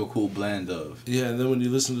 It's a real cool blend of. Yeah, and then when you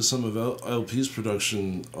listen to some of LP's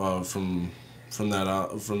production from that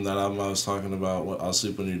album I was talking about, I'll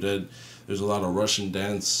Sleep When You're Dead, there's a lot of Russian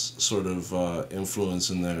dance sort of influence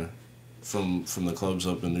in there from the clubs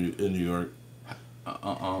up in New York.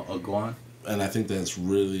 Go on. And I think that's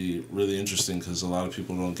really, really interesting because a lot of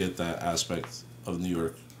people don't get that aspect of New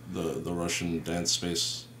York, the Russian dance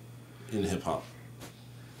space in hip hop.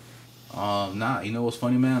 Nah, you know what's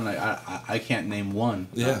funny, man? Like I can't name one.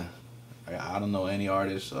 Yeah. I don't know any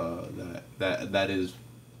artist that is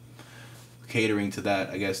catering to that,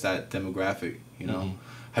 I guess, that demographic, you know.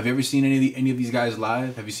 Have you ever seen any of these guys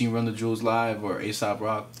live? Have you seen Run the Jewels live or A$AP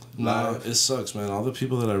Rock live? No, it sucks, man. All the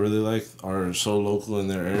people that I really like are so local in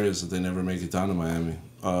their areas that they never make it down to Miami.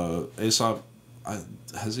 A$AP,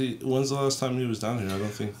 when's the last time he was down here? I don't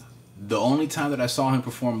think. The only time that I saw him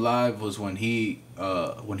perform live was when he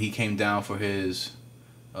came down for his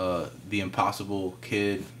The Impossible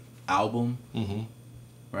Kid album.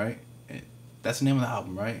 Right? That's the name of the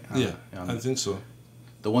album, right? Yeah, I think so.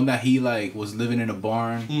 The one that he like was living in a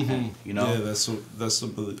barn, and, you know. Yeah,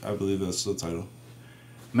 I believe that's the title.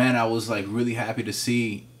 Man, I was like really happy to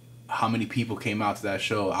see how many people came out to that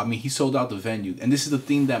show. I mean, he sold out the venue, and this is the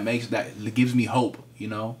thing that gives me hope. You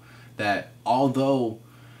know, that although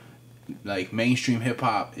like mainstream hip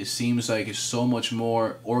hop, it seems like it's so much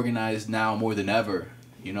more organized now more than ever.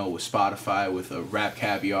 You know, with Spotify, with Rap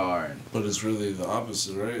Caviar. But it's really the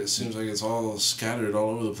opposite, right? It seems like it's all scattered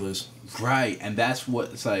all over the place. Right, and that's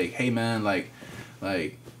what it's like. Hey, man, like,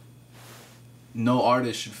 no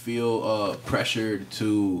artist should feel pressured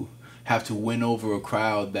to have to win over a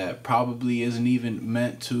crowd that probably isn't even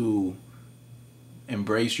meant to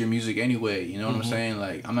embrace your music anyway. You know what I'm saying?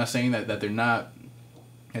 Like, I'm not saying that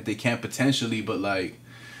they can't potentially, but like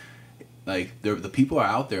the people are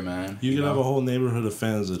out there, man. You can have a whole neighborhood of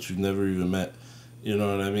fans that you've never even met. You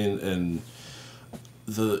know what I mean? And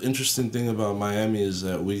the interesting thing about Miami is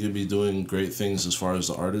that we could be doing great things as far as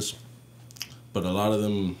the artists, but a lot of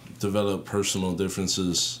them develop personal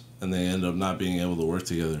differences and they end up not being able to work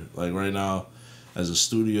together. Like right now, as a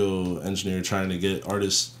studio engineer trying to get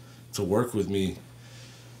artists to work with me,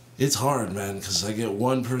 It's hard, man, because I get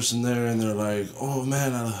one person there and they're like, oh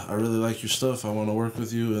man, I really like your stuff, I want to work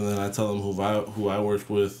with you, and then I tell them who I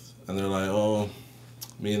worked with, and they're like, oh,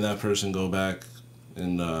 me and that person go back,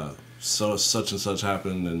 and so such and such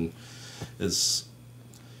happened, and it's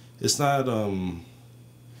not gonna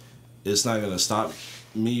stop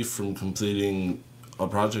me from completing a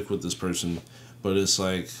project with this person, but it's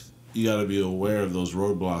like you got to be aware of those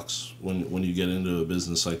roadblocks when you get into a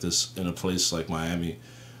business like this in a place like Miami,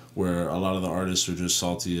 where a lot of the artists are just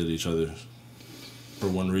salty at each other for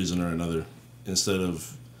one reason or another, instead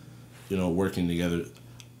of, you know, working together.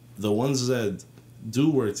 The ones that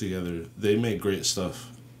do work together, they make great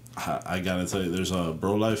stuff. I gotta tell you, there's a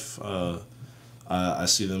Bro Life. I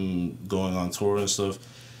see them going on tour and stuff.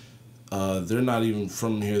 They're not even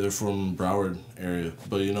from here. They're from Broward area.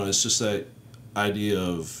 But, you know, it's just that idea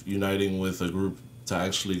of uniting with a group to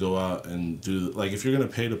actually go out and do, like, if you're going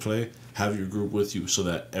to pay to play, have your group with you so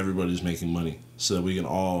that everybody's making money, so that we can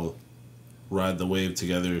all ride the wave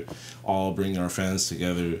together, all bring our fans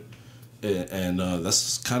together. And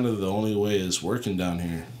that's kind of the only way it's working down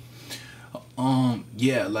here.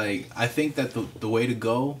 Yeah, like, I think that the way to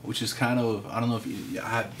go, which is kind of, I don't know if I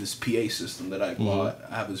have this PA system that I bought.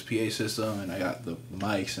 I have this PA system, and I got the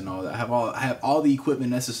mics and all that. I have all the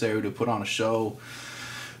equipment necessary to put on a show,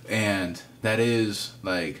 and that is,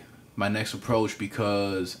 like, my next approach,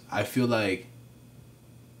 because I feel like,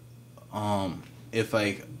 if,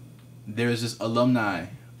 like, there's this alumni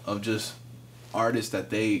of just artists that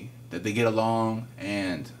they get along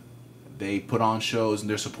and they put on shows and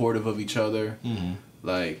they're supportive of each other. Mm-hmm.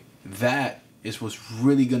 Like, that is what's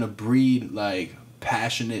really gonna breed, like,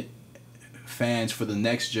 passionate fans for the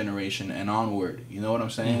next generation and onward. You know what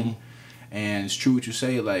I'm saying? Mm-hmm. And it's true what you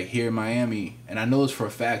say. Like, here in Miami, and I know this for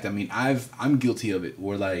a fact. I mean, I'm guilty of it.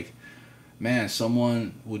 Where, like, man,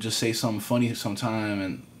 someone will just say something funny sometime,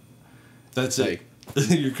 and that's like,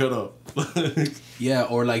 it. You're cut off. Yeah,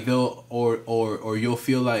 or like they'll or you'll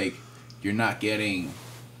feel like you're not getting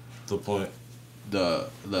the point, the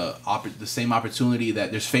same opportunity,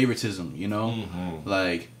 that there's favoritism, you know. Mm-hmm.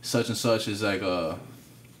 Like, such and such is like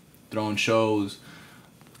throwing shows,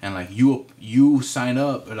 and like you sign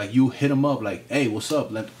up, or like you hit them up, like, hey, what's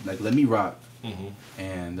up, let me rock. Mm-hmm.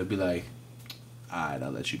 And they'll be like, alright,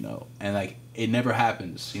 I'll let you know, and like, it never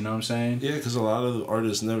happens, you know what I'm saying? Yeah, because a lot of the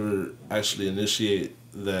artists never actually initiate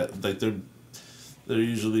that. Like, they're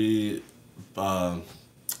usually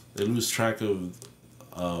they lose track of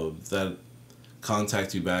that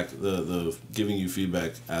contact you back, the giving you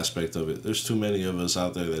feedback aspect of it. There's too many of us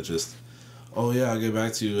out there that just, oh yeah, I'll get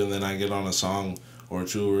back to you, and then I get on a song or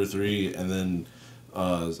two or three, and then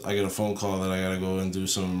I get a phone call that I gotta go and do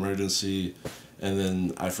some emergency, and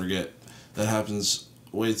then I forget. That happens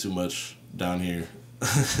way too much down here.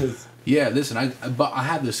 Yeah, listen, I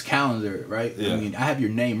have this calendar, right? Yeah. I mean, I have your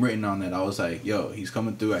name written on that. I was like, yo, he's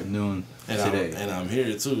coming through at noon today. I'm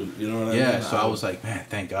here too, you know what I mean? Yeah, so I was like, man,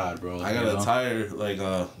 thank God, bro. I got a tire, like,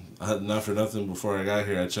 not for nothing, before I got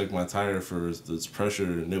here, I checked my tire for its pressure,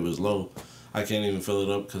 and it was low. I can't even fill it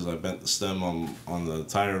up because I bent the stem on the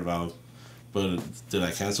tire valve. But did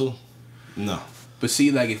I cancel? No. But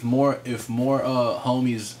see, like, if more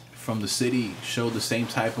homies from the city show the same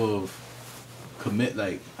type of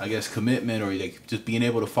commitment, or like just being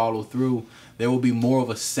able to follow through, there will be more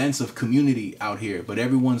of a sense of community out here. But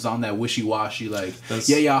everyone's on that wishy-washy, like,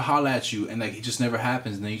 yeah, I'll holla at you, and like, it just never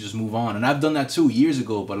happens, and then you just move on. And I've done that too years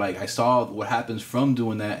ago, but like, I saw what happens from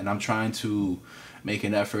doing that, and I'm trying to make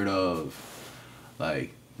an effort of,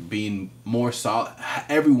 like, being more solid,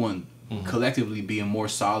 everyone collectively being more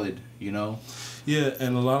solid, you know? Yeah,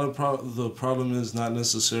 and a lot of the problem is not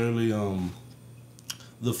necessarily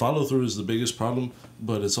the follow through is the biggest problem,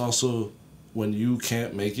 but it's also, when you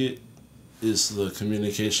can't make it, is the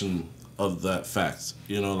communication of that fact.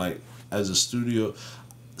 You know, like, as a studio,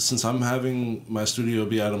 since I'm having my studio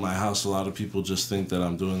be out of my house, a lot of people just think that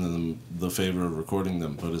I'm doing them the favor of recording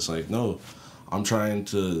them, but it's like, no, I'm trying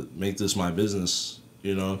to make this my business,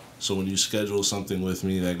 you know? So when you schedule something with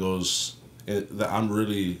me that goes, that I'm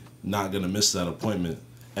really not gonna miss that appointment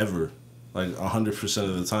ever. Like, 100%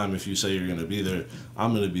 of the time, if you say you're gonna be there,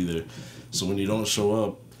 I'm gonna be there. So when you don't show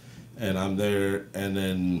up, and I'm there, and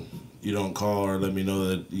then you don't call or let me know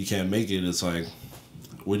that you can't make it, it's like,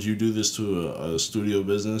 would you do this to a studio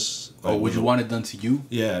business? Like, or would you want it done to you?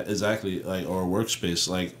 Yeah, exactly. Like, or a workspace.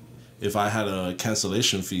 Like, if I had a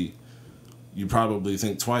cancellation fee, you probably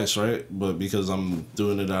think twice, right? But because I'm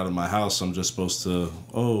doing it out of my house, I'm just supposed to,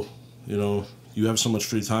 oh, you know, you have so much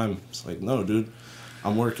free time. It's like, no, dude,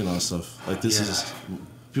 I'm working on stuff. Like, this is,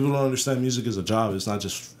 people don't understand music is a job. It's not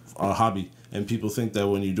just a hobby. And people think that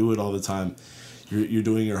when you do it all the time, you're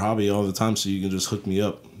doing your hobby all the time, so you can just hook me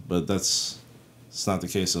up. But it's not the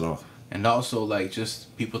case at all. And also, like,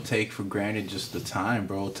 just people take for granted just the time,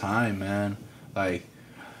 bro. Time, man. Like,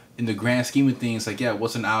 in the grand scheme of things, like, yeah,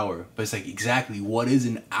 what's an hour? But it's like, exactly, what is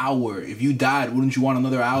an hour? If you died, wouldn't you want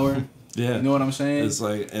another hour? Yeah. You know what I'm saying? It's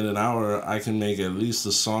like, in an hour, I can make at least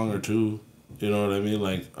a song or two. You know what I mean?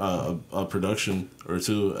 Like, a production or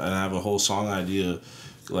two, and have a whole song idea,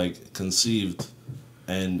 like, conceived.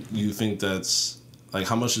 And you think that's, like,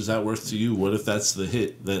 how much is that worth to you? What if that's the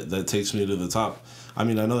hit that takes me to the top? I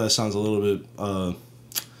mean, I know that sounds a little bit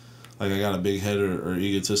like I got a big head or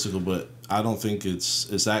egotistical, but I don't think it's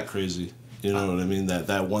that crazy. You know what I mean?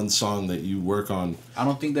 That one song that you work on. I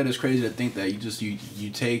don't think that it's crazy to think that you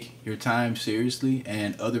take your time seriously,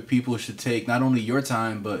 and other people should take not only your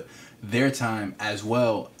time but their time as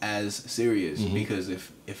well as serious. Mm-hmm. Because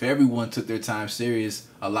if everyone took their time serious,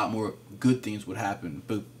 a lot more good things would happen.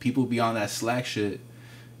 But people be on that slack shit,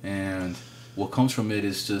 and what comes from it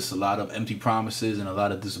is just a lot of empty promises and a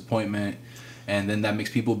lot of disappointment, and then that makes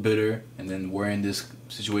people bitter, and then we're in this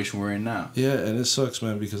situation we're in now. Yeah, and it sucks,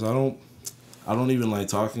 man, because I don't even like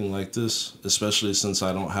talking like this, especially since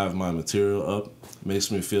I don't have my material up. It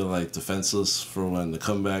makes me feel like defenseless for when the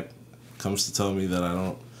comeback comes to tell me that I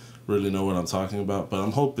don't really know what I'm talking about. But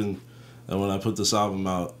I'm hoping that when I put this album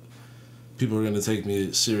out, people are going to take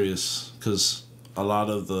me serious, because a lot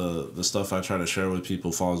of the stuff I try to share with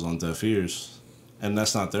people falls on deaf ears, and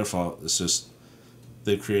that's not their fault. It's just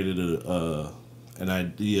they've created an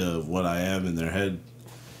idea of what I am in their head,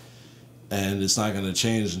 and it's not going to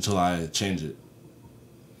change until I change it,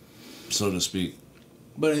 so to speak.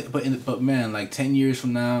 But man, like 10 years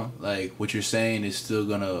from now, like what you're saying is still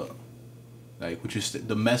gonna, like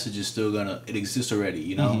the message is still gonna, it exists already,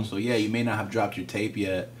 you know. Mm-hmm. So yeah, you may not have dropped your tape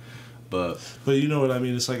yet, but you know what I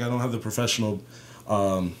mean. It's like I don't have the professional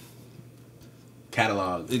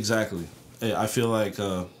catalog. Exactly. I feel like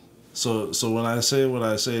so when I say what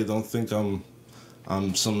I say, don't think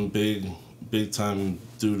I'm some big time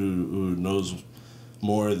dude who knows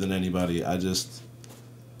more than anybody. I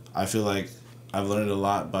feel like I've learned a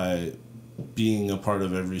lot by being a part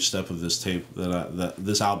of every step of this tape that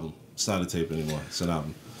this album. It's not a tape anymore. It's an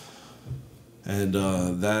album. And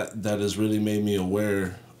that has really made me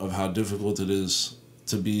aware of how difficult it is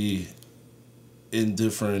to be in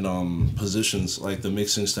different positions, like the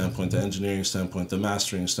mixing standpoint, the engineering standpoint, the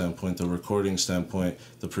mastering standpoint, the recording standpoint,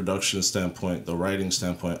 the production standpoint, the writing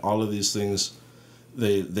standpoint. All of these things,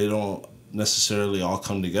 they don't necessarily all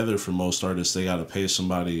come together for most artists. They got to pay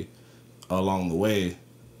somebody along the way.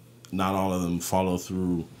 Not all of them follow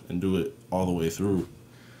through and do it all the way through.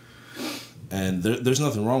 And there's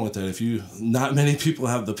nothing wrong with that. Not many people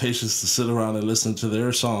have the patience to sit around and listen to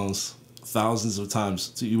their songs thousands of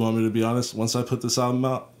times. You want me to be honest? Once I put this album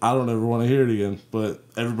out, I don't ever want to hear it again. But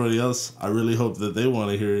everybody else, I really hope that they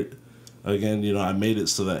want to hear it again. You know, I made it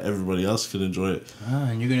so that everybody else can enjoy it.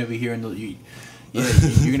 And you're gonna be hearing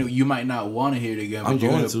you might not want to hear it again. But I'm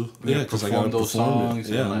going to, because I gotta those songs.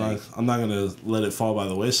 Yeah, I'm not gonna let it fall by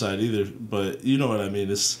the wayside either. But you know what I mean.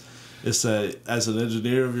 It's that as an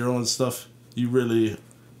engineer of your own stuff, you really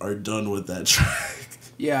are done with that track.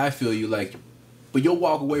 Yeah, I feel you. Like, but you'll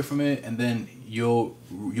walk away from it, and then you'll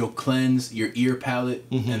cleanse your ear palette,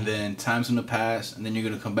 mm-hmm. and then time's gonna pass, and then you're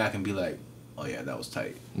gonna come back and be like, oh yeah, that was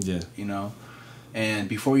tight. Yeah. You know, and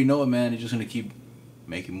before you know it, man, you're just gonna keep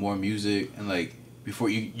making more music, and like before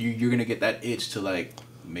you're gonna get that itch to like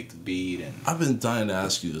make the beat. And I've been dying to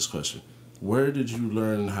ask you this question. Where did you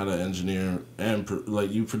learn how to engineer and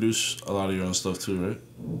you produce a lot of your own stuff too, right?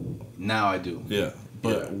 Now I do. Yeah,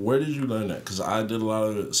 but where did you learn that? Because I did a lot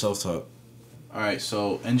of it self-taught. All right,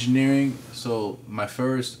 so engineering. So my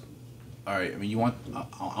first. All right, I mean, I'm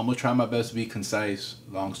gonna try my best to be concise.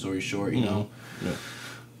 Long story short, you know.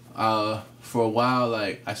 Yeah. For a while,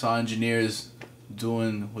 like I saw engineers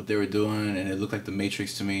doing what they were doing, and it looked like the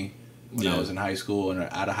Matrix to me. When I was in high school and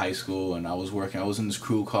out of high school, and I was in this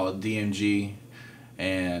crew called DMG,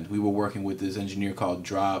 and we were working with this engineer called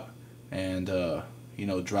Drop, and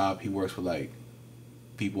Drop, he works with like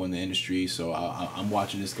people in the industry, so I'm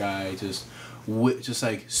watching this guy just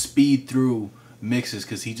like speed through mixes,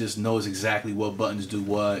 because he just knows exactly what buttons do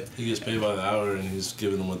what. He gets paid by the hour, and he's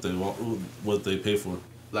giving them what they want, what they pay for.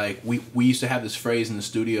 Like we used to have this phrase in the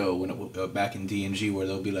studio when back in DMG, where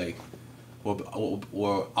they'll be like,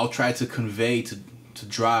 or I'll try to convey to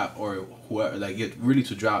Drop or whoever, like get really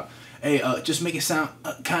to Drop, hey, just make it sound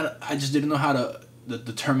kind of. I just didn't know how to.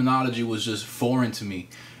 The terminology was just foreign to me,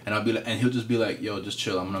 and I'll be like, and he'll just be like, yo, just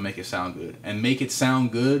chill. I'm gonna make it sound good, and make it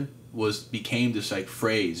sound good became this like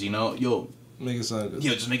phrase, you know, yo, Make it sound good.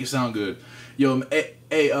 Yo, just make it sound good. Yo,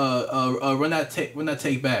 run that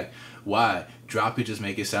take back. Why? Drop it, just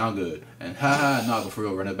make it sound good. And no, but for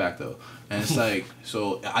real, run it back though. And it's like,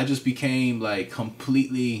 so I just became like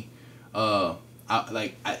completely, during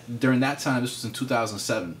that time, this was in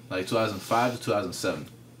 2007, like 2005 to 2007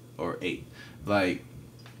 or 8, like,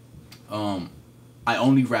 I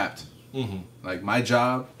only rapped. Like my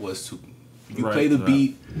job was to, play the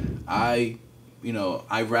beat, I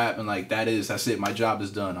rap, and like that's it. My job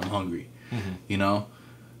is done. I'm hungry, you know,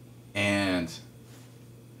 and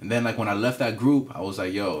then like when I left that group, I was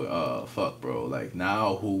like, yo, fuck, bro. Like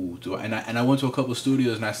now who do I? And I went to a couple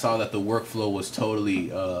studios and I saw that the workflow was totally.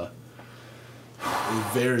 It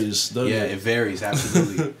varies, doesn't it? Yeah, it varies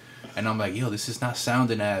absolutely. And I'm like, yo, this is not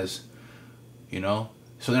sounding as, you know.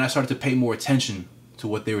 So then I started to pay more attention to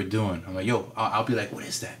what they were doing. I'm like, yo, I'll be like, what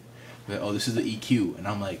is that? Like, oh, this is the EQ. And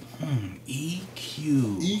I'm like,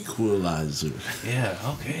 EQ. Equalizer. Yeah,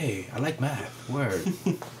 okay. I like math. Word.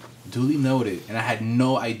 Duly noted. And I had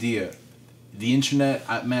no idea. The internet,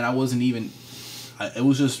 I wasn't even... it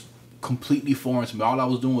was just completely foreign to me. All I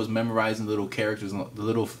was doing was memorizing little characters, the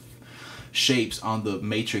little shapes on the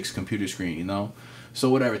Matrix computer screen, you know? So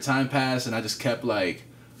whatever. Time passed and I just kept like...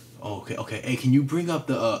 Oh, okay. Hey, can you bring up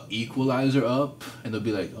the equalizer up? And they'll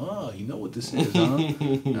be like, oh, you know what this is, huh?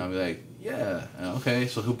 And I'll be like, yeah, okay.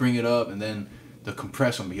 So he'll bring it up, and then the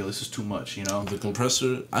compressor will be, yo, this is too much, you know? The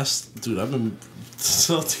compressor, dude, I've been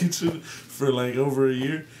self-teaching for like over a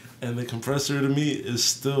year, and the compressor to me is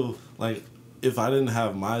still, like, if I didn't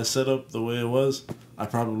have my setup the way it was, I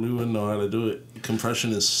probably wouldn't know how to do it.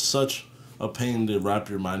 Compression is such a pain to wrap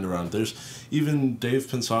your mind around. There's even Dave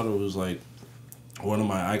Pensado, who's like, one of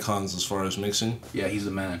my icons as far as mixing. Yeah, he's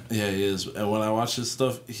the man. Yeah, he is. And when I watch his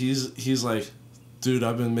stuff, he's like, dude,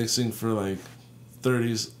 I've been mixing for like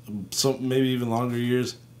 30s, some maybe even longer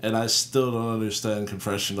years, and I still don't understand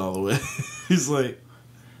compression all the way. He's like,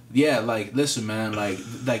 yeah, like listen, man, like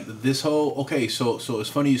this whole okay. So it's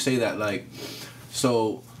funny you say that. Like,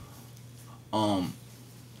 so,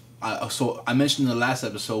 I mentioned in the last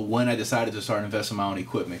episode when I decided to start investing in my own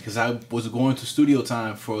equipment, because I was going to studio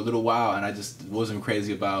time for a little while and I just wasn't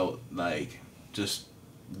crazy about like just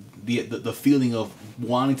the feeling of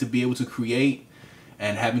wanting to be able to create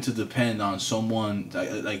and having to depend on someone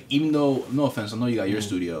like even though, no offense, I know you got your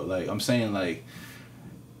studio, like I'm saying like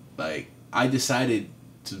I decided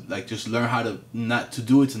to like just learn how to not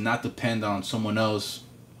depend on someone else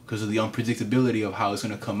because of the unpredictability of how it's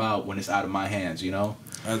gonna come out when it's out of my hands, you know.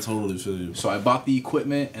 I totally feel you. So I bought the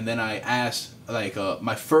equipment, and then I asked, like,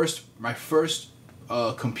 my first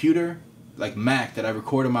computer, like Mac, that I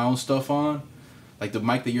recorded my own stuff on, like the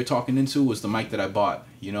mic that you're talking into was the mic that I bought.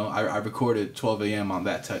 You know, I recorded 12 a.m. on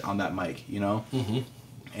that mic. You know,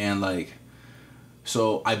 and like,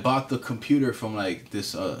 so I bought the computer from like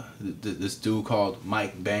this dude called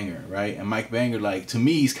Mike Banger, right? And Mike Banger, like to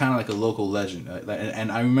me, he's kind of like a local legend.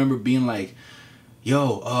 And I remember being like,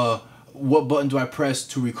 yo, what button do I press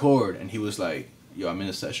to record? And he was like, yo, I'm in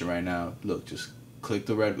a session right now. Look, just click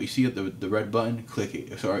the red. You see the red button? Click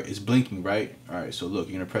it. So it's blinking, right? All right, so look,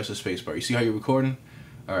 you're going to press the space bar. You see how you're recording?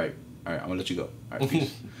 All right, I'm going to let you go. All right,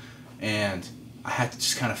 peace. And I had to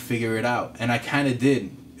just kind of figure it out. And I kind of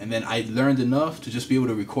did. And then I learned enough to just be able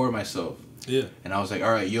to record myself. Yeah. And I was like,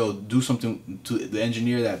 all right, yo, do something to the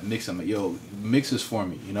engineer that mix them. Like, yo, mix this for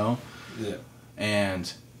me, you know? Yeah.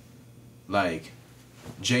 And, like...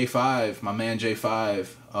 J5, my man J5,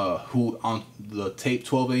 who on the tape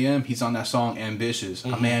 12 a.m., he's on that song Ambitious.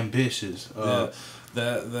 I'm ambitious. Yeah,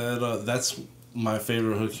 that's my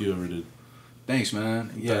favorite hook you ever did. Thanks,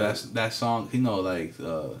 man. Yeah, that song, you know, like,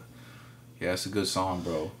 yeah, it's a good song,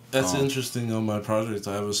 bro. That's interesting. On my project,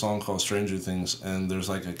 I have a song called Stranger Things, and there's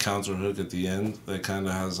like a counter hook at the end that kind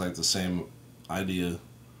of has like the same idea.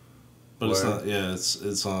 But it's not, yeah, it's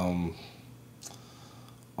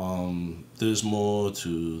there's more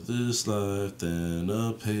to this life than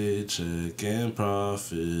a paycheck and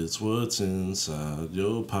profits. What's inside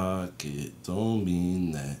your pocket don't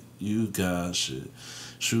mean that you got shit.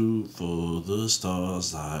 Shoot for the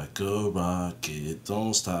stars like a rocket.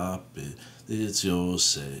 Don't stop it. It's your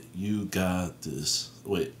set. You got this.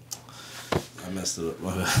 Wait. I messed it up.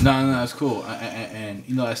 No, it's cool. And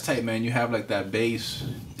you know, that's tight, man. You have like that bass.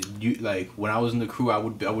 You like when I was in the crew, I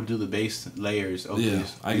would do the bass layers. Yeah,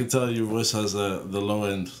 I can tell your voice has the low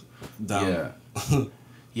end down. Yeah,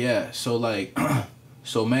 yeah. So like,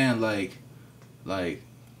 so man, like, I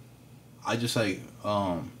just like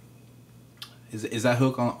is that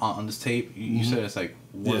hook on this tape? You said it's like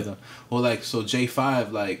one of them. Well, like so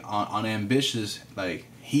J5 like on Ambitious, like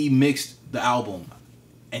he mixed the album,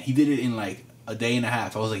 and he did it in like a day and a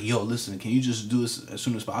half. I was like, yo, listen, can you just do this as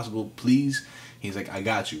soon as possible, please? He's like, I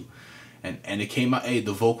got you. And it came out, hey,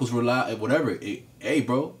 the vocals were loud, whatever. Hey,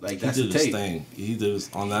 bro, like, that's the tape. He did his thing. He did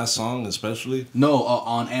his, on that song especially? No,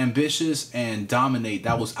 on Ambitious and Dominate,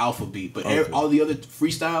 that was Alpha Beat. But Okay. all the other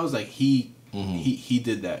freestyles, like, he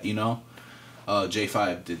did that, you know?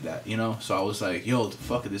 J5 did that, you know? So I was like, yo,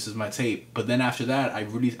 fuck it, this is my tape. But then after that, I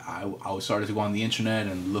started to go on the internet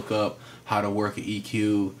and look up how to work an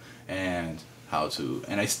EQ and how to...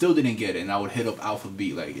 And I still didn't get it. And I would hit up Alpha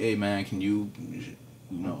Beat like, hey, man, can you...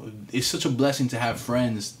 You know, it's such a blessing to have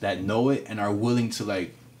friends that know it and are willing to,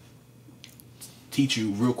 like, teach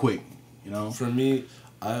you real quick, you know? For me,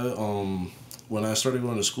 when I started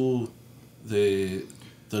going to school, the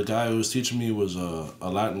guy who was teaching me was a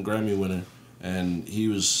Latin Grammy winner, and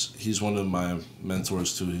he's one of my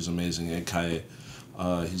mentors too. He's amazing, Ed Kaye.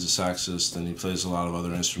 He's a saxist and he plays a lot of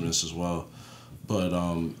other instruments as well. But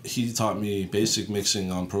he taught me basic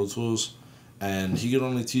mixing on Pro Tools, and he could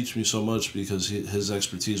only teach me so much because his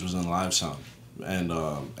expertise was in live sound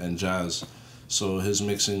and jazz. So his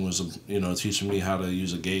mixing was, teaching me how to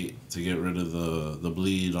use a gate to get rid of the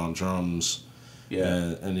bleed on drums.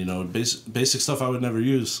 Yeah. And basic stuff I would never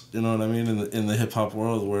use, you know what I mean, in the hip hop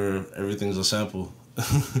world where everything's a sample.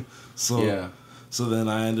 So then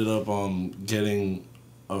I ended up getting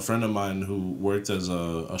a friend of mine who worked as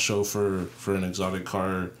a chauffeur for an exotic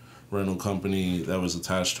car rental company that was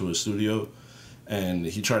attached to a studio, and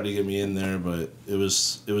he tried to get me in there, but it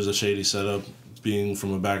was a shady setup. Being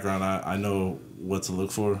from a background, I know what to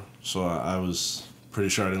look for, so I was pretty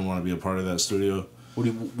sure I didn't want to be a part of that studio. What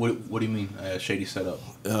do you mean, shady setup?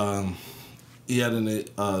 He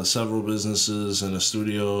had several businesses and a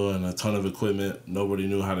studio and a ton of equipment. Nobody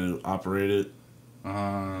knew how to operate it. You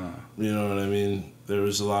know what I mean? There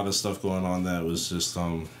was a lot of stuff going on that was just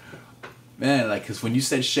Man, like, cause when you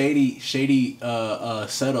said shady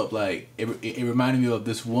setup, like it reminded me of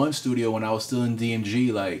this one studio when I was still in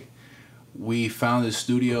DMG. Like, we found this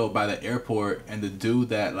studio by the airport, and the dude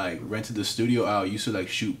that like rented the studio out used to like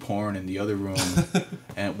shoot porn in the other room,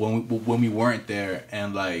 and when we weren't there,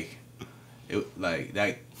 and like it like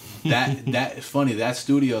that it's funny, that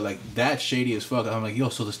studio, like, that's shady as fuck. I'm like, yo,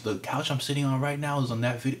 so the couch I'm sitting on right now is on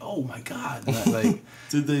that video. Oh my god! And like,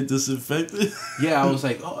 did they disinfect it? Yeah, I was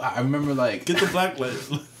like, oh, I remember, like, get the black light.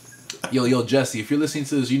 Yo, Jesse, if you're listening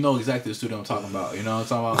to this, you know exactly the studio I'm talking about. You know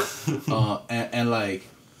what I'm talking about? And like,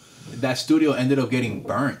 that studio ended up getting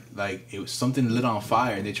burnt. Like, it was something lit on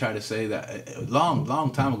fire, and they tried to say that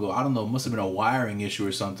long time ago. I don't know, it must have been a wiring issue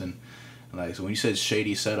or something. Like, so when you said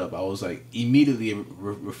shady setup, I was like, immediately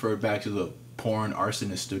referred back to the porn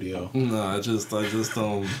arsonist studio. No, I just like,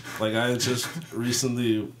 I had just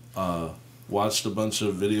recently watched a bunch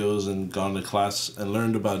of videos and gone to class and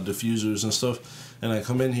learned about diffusers and stuff, and I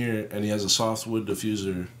come in here and he has a softwood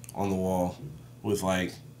diffuser on the wall with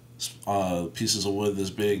like pieces of wood this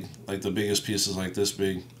big, like the biggest piece is like this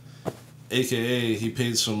big. AKA, he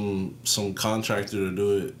paid some contractor to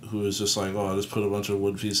do it, who was just like, oh, I'll just put a bunch of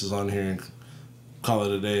wood pieces on here and call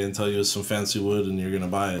it a day and tell you it's some fancy wood and you're gonna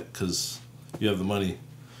buy it because you have the money.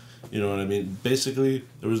 You know what I mean? Basically,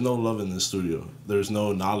 there was no love in this studio. There was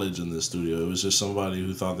no knowledge in this studio. It was just somebody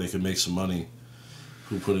who thought they could make some money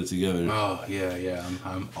who put it together. Oh yeah,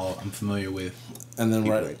 I'm familiar with. And then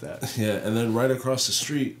like that. Yeah, and then right across the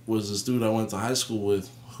street was this dude I went to high school with,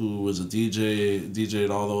 who was a DJ'd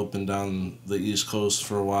all up and down the East Coast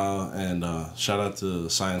for a while, and shout out to the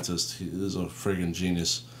Scientist. He is a friggin'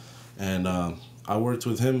 genius. And I worked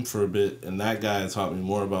with him for a bit, and that guy taught me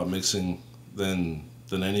more about mixing than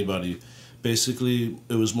anybody. Basically,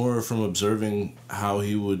 it was more from observing how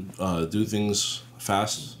he would do things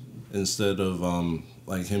fast instead of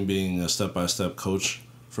like him being a step-by-step coach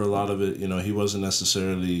for a lot of it. You know, he wasn't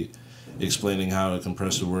necessarily explaining how a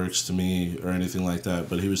compressor works to me or anything like that,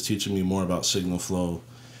 but he was teaching me more about signal flow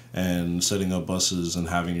and setting up buses and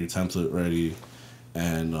having your template ready.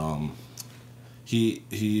 And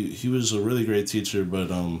he was a really great teacher, but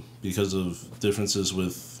because of differences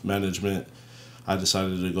with management, I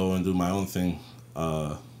decided to go and do my own thing,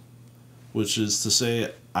 which is to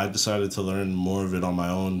say I decided to learn more of it on my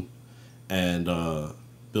own and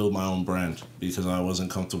build my own brand, because I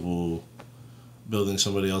wasn't comfortable building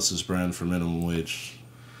somebody else's brand for minimum wage.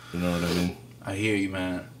 You know what I mean? I hear you,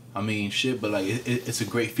 man. I mean, shit, but like, it's a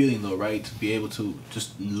great feeling though, right? To be able to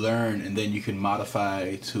just learn, and then you can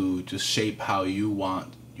modify to just shape how you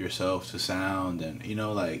want yourself to sound, and you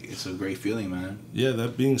know, like, it's a great feeling, man. Yeah,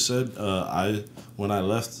 that being said, when I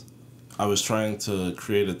left, I was trying to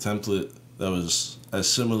create a template that was as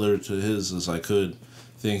similar to his as I could,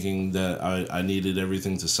 thinking that I needed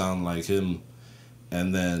everything to sound like him.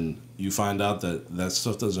 and then you find out that that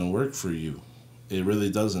stuff doesn't work for you. It really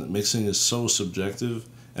doesn't. Mixing is so subjective,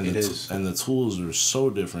 and and the tools are so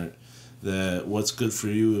different that what's good for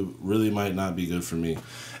you really might not be good for me.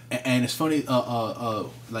 And it's funny,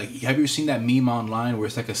 like, have you ever seen that meme online where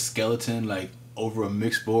it's like a skeleton, like, over a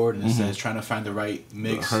mix board, and it says trying to find the right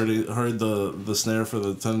mix? Heard the snare for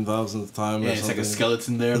the 10,000th time. Yeah, or it's something. like a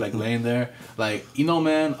skeleton there, like, laying there. Like, you know,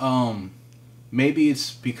 man, maybe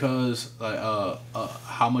it's because, like,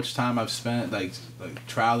 how much time I've spent, like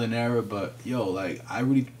trial and error, but, yo, like, I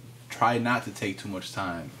really try not to take too much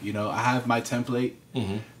time. You know, I have my template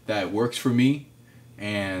that works for me.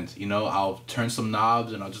 And, you know, I'll turn some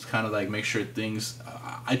knobs and I'll just kind of like make sure things...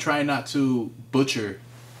 I try not to butcher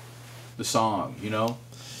the song, you know?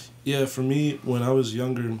 Yeah, for me, when I was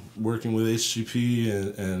younger, working with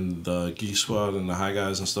HGP and the Geek Squad and the High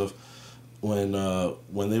Guys and stuff, when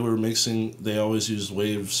they were mixing, they always used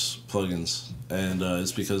Waves plugins. And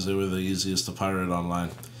it's because they were the easiest to pirate online.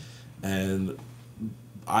 And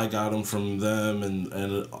I got them from them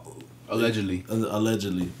and Allegedly.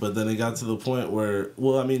 But then it got to the point where,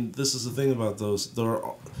 well, I mean, this is the thing about those.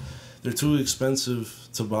 They're too expensive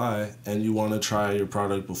to buy, and you want to try your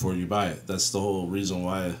product before you buy it. That's the whole reason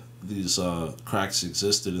why these cracks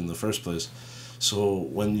existed in the first place. So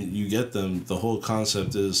when you get them, the whole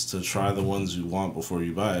concept is to try the ones you want before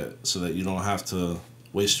you buy it so that you don't have to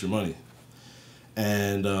waste your money.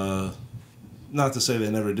 And not to say they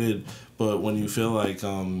never did, but when you feel like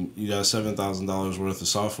you got $7,000 worth of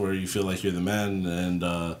software, you feel like you're the man, and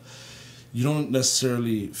you don't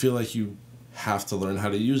necessarily feel like you have to learn how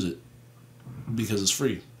to use it because it's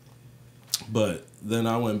free. But then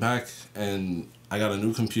I went back and I got a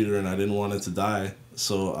new computer and I didn't want it to die,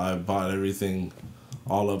 so I bought everything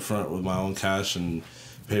all up front with my own cash and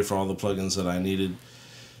paid for all the plugins that I needed.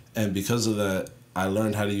 And because of that, I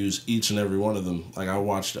learned how to use each and every one of them. Like, I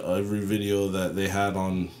watched every video that they had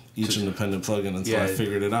on each independent plugin until I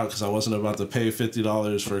figured it out, because I wasn't about to pay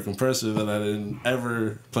 $50 for a compressor that I didn't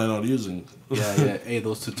ever plan on using. Yeah. Hey,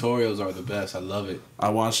 those tutorials are the best. I love it. I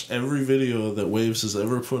watched every video that Waves has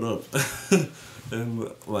ever put up.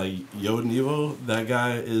 And, like, Yo Nevo, that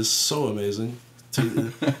guy is so amazing.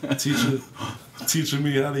 Teaching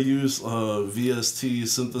me how to use VST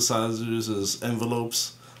synthesizers as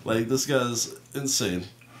envelopes. Like, this guy's insane.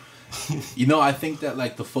 You know, I think that,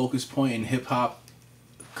 like, the focus point in hip-hop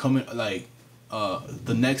coming, like,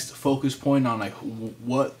 the next focus point on, like,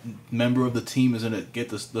 what member of the team is going to get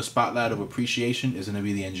the spotlight of appreciation is going to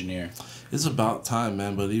be the engineer. It's about time,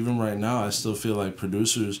 man. But even right now, I still feel like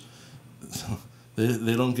producers,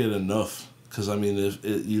 they don't get enough. Because, I mean,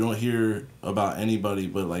 you don't hear about anybody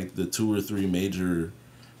but, like, the 2 or 3 major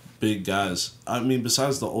big guys. I mean,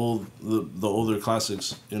 besides the older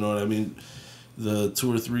classics, you know what I mean? The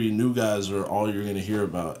 2 or 3 new guys are all you're going to hear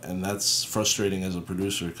about, and that's frustrating as a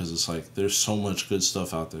producer, because it's like there's so much good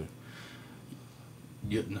stuff out there.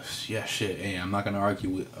 Yeah, shit. Hey, I'm not going to argue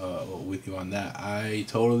with you on that. I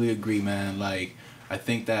totally agree, man. Like, I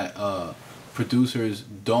think that producers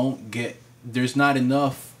don't get... There's not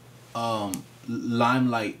enough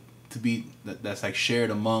limelight to be... that's, like, shared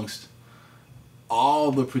amongst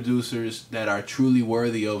all the producers that are truly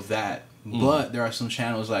worthy of that. But there are some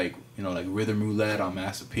channels like, you know, like Rhythm Roulette on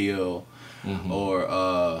Mass Appeal,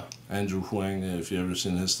 or Andrew Huang. If you ever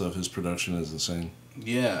seen his stuff, his production is insane.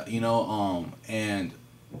 Yeah, you know,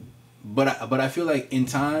 but I feel like in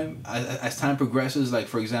time, as time progresses, like,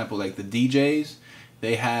 for example, like the DJs,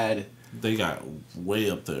 they got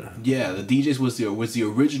way up there. Yeah, the DJs was the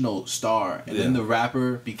original star, and then the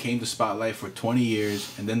rapper became the spotlight for 20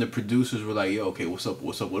 years, and then the producers were like, yo, okay, what's up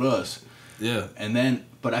with us? Yeah. And then,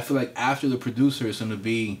 but I feel like after the producer is going to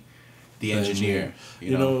be the engineer.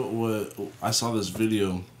 You know what? I saw this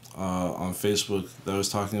video on Facebook that was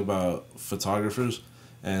talking about photographers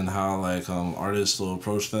and how, like, artists will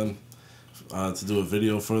approach them to do a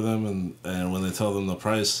video for them, and when they tell them the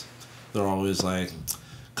price, they're always like,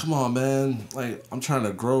 come on, man, like, I'm trying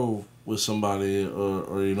to grow with somebody,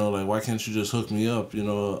 or you know, like, why can't you just hook me up? You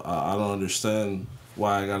know, I don't understand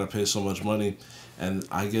why I gotta pay so much money. And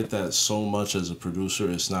I get that so much as a producer,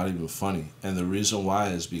 it's not even funny. And the reason why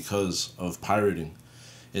is because of pirating.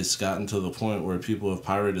 It's gotten to the point where people have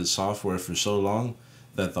pirated software for so long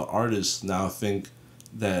that the artists now think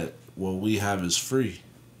that what we have is free.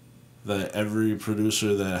 That every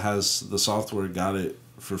producer that has the software got it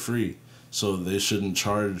for free. So they shouldn't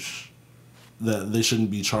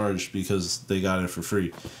be charged because they got it for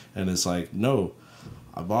free. And it's like, no,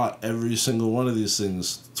 I bought every single one of these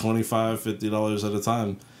things $25, $50 at a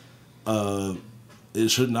time. It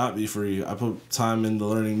should not be free. I put time into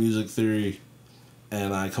learning music theory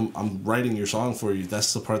and I'm writing your song for you.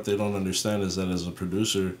 That's the part they don't understand, is that as a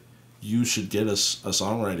producer, you should get a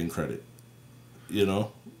songwriting credit, you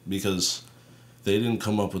know, because they didn't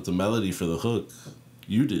come up with the melody for the hook.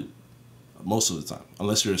 You did, most of the time,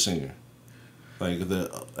 unless you're a singer. Like,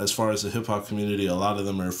 as far as the hip-hop community, a lot of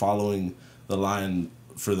them are following the line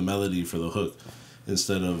for the melody for the hook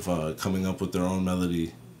instead of coming up with their own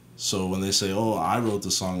melody. So when they say, oh, I wrote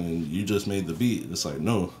the song and you just made the beat, it's like,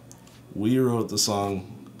 no, we wrote the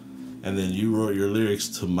song and then you wrote your lyrics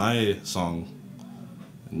to my song.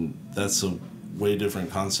 And that's a way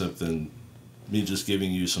different concept than me just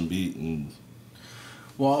giving you some beat. And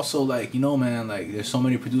well, also, like, you know, man, like, there's so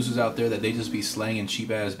many producers out there that they just be slanging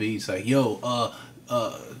cheap-ass beats. Like, yo,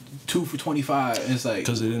 2 for $25. And it's like...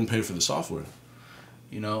 because they didn't pay for the software.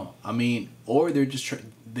 You know? I mean, or they're just...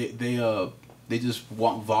 They just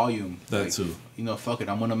want volume. That like, too. You know, fuck it.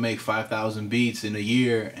 I'm gonna make 5,000 beats in a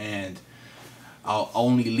year, and I'll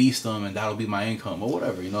only lease them, and that'll be my income, or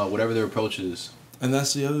whatever. You know, whatever their approach is. And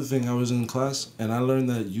that's the other thing. I was in class, and I learned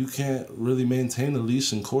that you can't really maintain a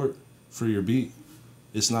lease in court for your beat.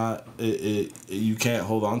 It's not. You can't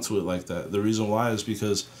hold on to it like that. The reason why is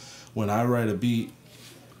because when I write a beat,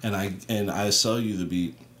 and I sell you the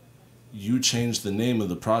beat, you change the name of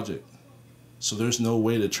the project, so there's no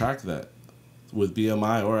way to track that with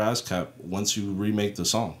BMI or ASCAP once you remake the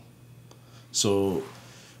song. So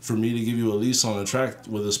for me to give you a lease on a track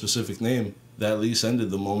with a specific name, that lease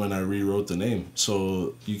ended the moment I rewrote the name.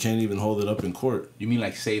 So you can't even hold it up in court. You mean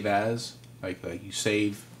like save as? Like you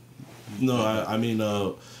save? No, I mean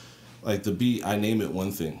like the beat, I name it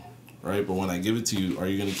one thing, right? But when I give it to you, are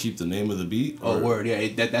you going to keep the name of the beat? Oh, word, yeah.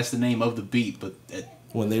 That's the name of the beat, but...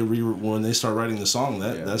 when they start writing the song,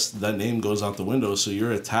 that name goes out the window, so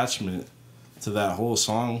your attachment to that whole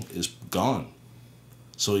song is gone.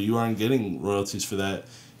 So you aren't getting royalties for that,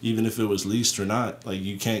 even if it was leased or not. Like,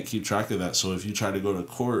 you can't keep track of that. So if you try to go to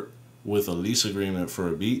court with a lease agreement for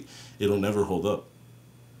a beat, it'll never hold up.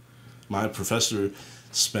 My professor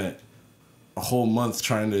spent a whole month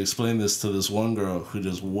trying to explain this to this one girl who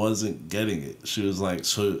just wasn't getting it. She was like,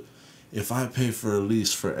 so if I pay for a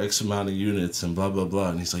lease for X amount of units and blah, blah, blah.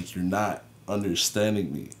 And he's like, you're not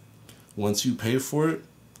understanding me. Once you pay for it,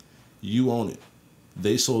 you own it.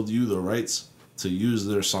 They sold you the rights to use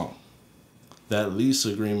their song. That lease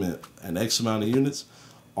agreement and X amount of units,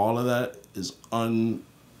 all of that is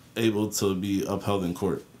unable to be upheld in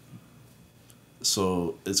court.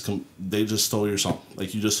 So they just stole your song.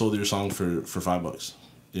 Like, you just sold your song for $5.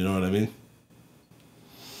 You know what I mean?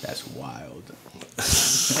 That's wild.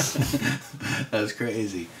 That's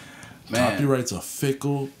crazy. Man. Copyright's a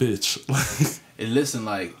fickle bitch. And listen,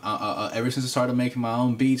 like, ever since I started making my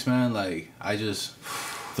own beats, man, like, I just...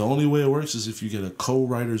 The only way it works is if you get a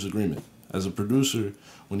co-writer's agreement. As a producer,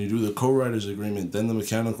 when you do the co-writer's agreement, then the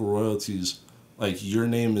mechanical royalties, like, your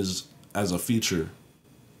name is as a feature.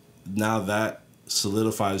 Now that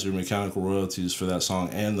solidifies your mechanical royalties for that song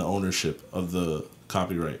and the ownership of the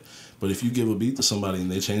copyright. But if you give a beat to somebody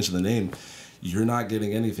and they change the name, you're not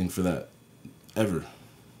getting anything for that. Ever.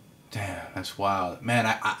 Damn, that's wild. Man,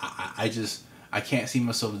 I can't see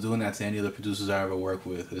myself doing that to any other producers I ever work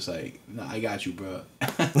with. It's like, nah, I got you, bro.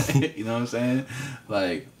 You know what I'm saying?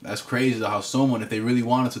 Like, that's crazy how someone, if they really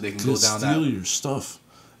wanted to, they can go down that. Steal your stuff.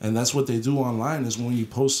 And that's what they do online, is when you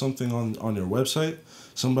post something on your website,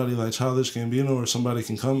 somebody like Childish Gambino or somebody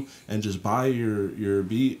can come and just buy your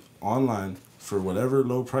beat online for whatever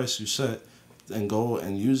low price you set and go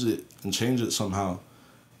and use it and change it somehow.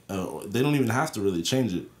 They don't even have to really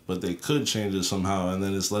change it, but they could change it somehow, and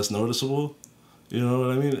then it's less noticeable. You know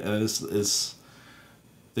what I mean? And it's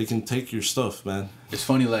they can take your stuff, man. It's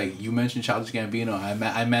funny, like, you mentioned Childish Gambino.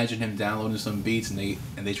 I imagine him downloading some beats and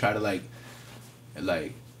they try to like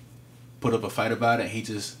put up a fight about it. He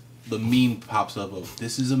just, the meme pops up of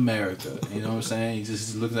 "This is America." You know what I'm saying? He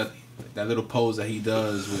just looks at that little pose that he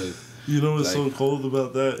does with. You know what's so cold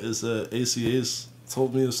about that is that ACA's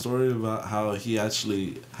told me a story about how he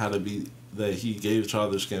actually had a beat that he gave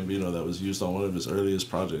Childish Gambino that was used on one of his earliest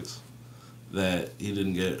projects that he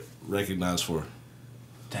didn't get recognized for.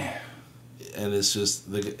 Damn. And it's just,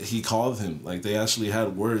 he called him. Like, they actually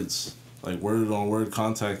had words, like word-on-word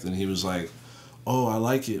contact, and he was like, oh, I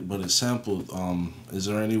like it, but it's sampled. Is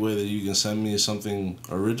there any way that you can send me something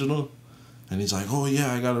original? And he's like, oh,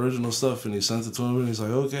 yeah, I got original stuff. And he sent it to him, and he's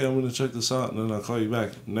like, okay, I'm going to check this out, and then I'll call you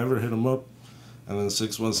back. Never hit him up. And then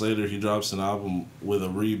 6 months later, he drops an album with a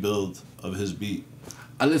rebuild of his beat.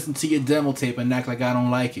 I listened to your demo tape and act like I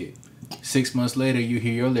don't like it. 6 months later, you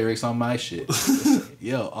hear your lyrics on my shit.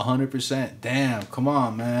 Yo, 100%. Damn, come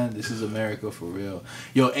on, man. This is America for real.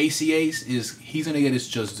 Yo, ACA's he's gonna get his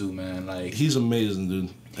just due, man. Like He's amazing, dude.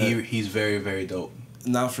 he's very, very dope.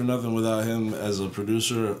 Not for nothing, without him as a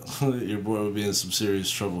producer, your boy would be in some serious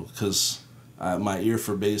trouble. Because my ear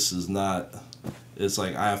for bass is not. It's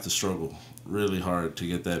like I have to struggle really hard to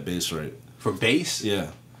get that bass right. For bass? Yeah,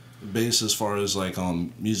 bass as far as like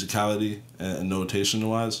musicality and notation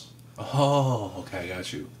wise. Oh, okay, I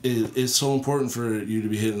got you. It's so important for you to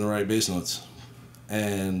be hitting the right bass notes,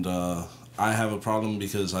 and I have a problem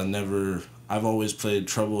because I've always played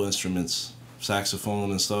treble instruments, saxophone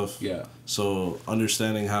and stuff. Yeah. So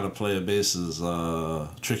understanding how to play a bass is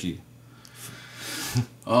tricky.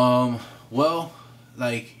 Well,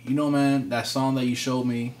 like, you know, man, that song that you showed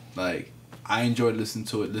me, like, I enjoyed listening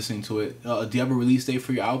to it. Do you have a release date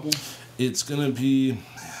for your album? It's gonna be.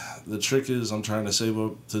 The trick is I'm trying to save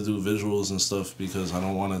up to do visuals and stuff because I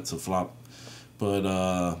don't want it to flop.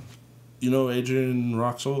 But you know Adrian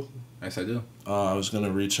Roxo? Yes, I do. I was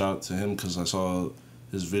gonna reach out to him because I saw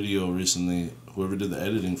his video recently. Whoever did the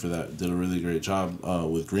editing for that did a really great job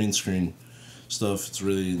with green screen stuff. It's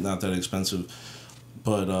really not that expensive.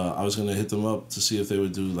 But I was gonna hit them up to see if they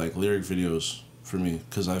would do like lyric videos for me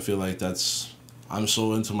because I feel like I'm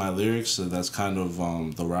so into my lyrics that's kind of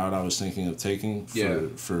the route I was thinking of taking.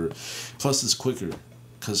 Plus it's quicker,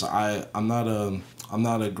 cause I'm not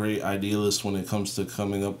a great idealist when it comes to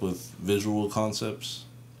coming up with visual concepts.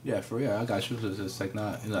 Yeah, for real, I got you. It's like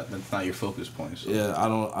that's not your focus point. So. Yeah, I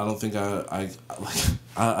don't think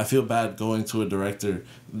I feel bad going to a director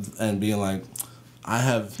and being like, I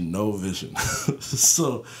have no vision,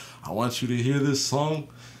 so I want you to hear this song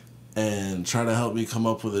and try to help me come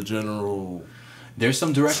up with a general. There's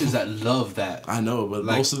some directors that love that. I know, but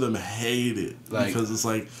like, most of them hate it because it's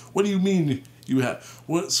like, what do you mean you have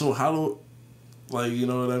what? So how do, like, you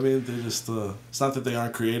know what I mean? They just it's not that they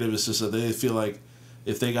aren't creative. It's just that they feel like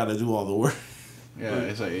if they got to do all the work. Yeah,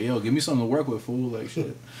 it's like, yo, give me something to work with, fool. Like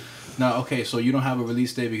shit. Now, okay, so you don't have a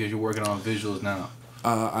release date because you're working on visuals now.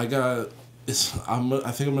 I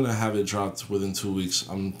think I'm gonna have it dropped within 2 weeks.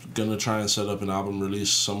 I'm gonna try and set up an album release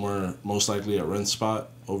somewhere, most likely at Rent Spot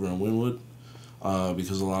over in Wynwood.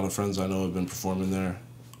 Because a lot of friends I know have been performing there.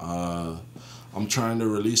 I'm trying to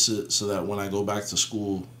release it so that when I go back to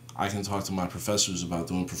school, I can talk to my professors about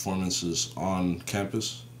doing performances on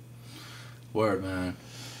campus. Word, man.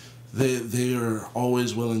 They are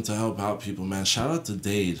always willing to help out people, man. Shout out to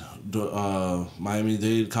Dade,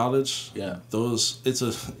 Miami-Dade College. Yeah.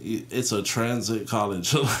 It's a transit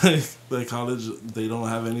college. Like that college, they don't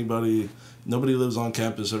have anybody. Nobody lives on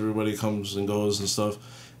campus. Everybody comes and goes and stuff,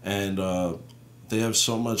 and they have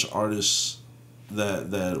so much artists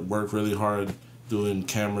that work really hard doing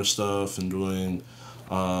camera stuff and doing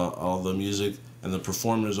all the music, and the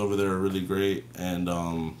performers over there are really great. And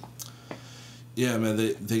yeah, man,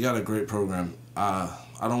 they got a great program. I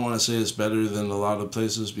don't want to say it's better than a lot of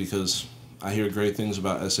places because I hear great things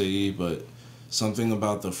about SAE, but something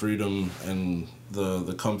about the freedom and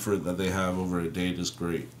the comfort that they have over at Dade is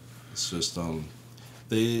great. It's just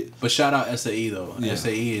But shout out SAE though. Yeah.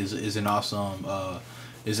 SAE is an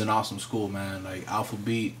awesome school, man. Like Alpha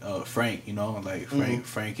Beat, Frank, you know, like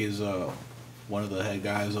Frank is one of the head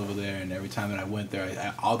guys over there, and every time that I went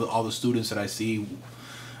there, all the students that I see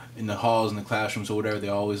in the halls and the classrooms or whatever, they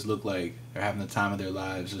always look like they're having the time of their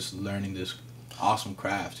lives, just learning this awesome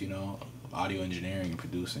craft, you know, audio engineering and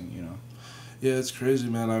producing, you know. Yeah, it's crazy,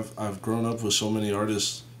 man. I've grown up with so many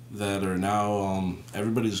artists that are now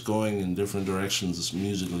everybody's going in different directions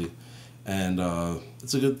musically, and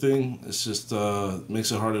it's a good thing. It's just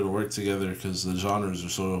makes it harder to work together because the genres are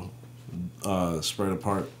so spread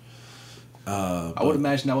apart. I would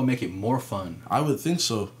imagine that would make it more fun. I would think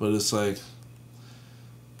so, but it's like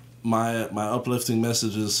my uplifting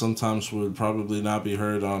messages sometimes would probably not be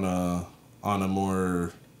heard on a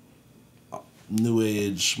more new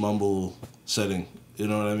age mumble setting. You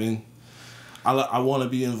know what I mean? I want to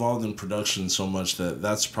be involved in production so much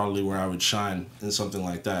that's probably where I would shine in something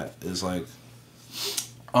like that. Is like,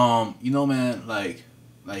 you know, man, like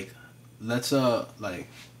let's like,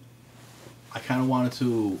 I kind of wanted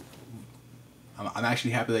to. I'm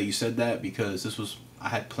actually happy that you said that because I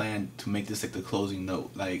had planned to make this like the closing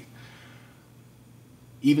note. Like,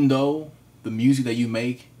 even though the music that you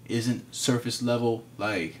make isn't surface level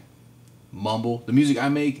like mumble, the music I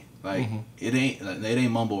make, like it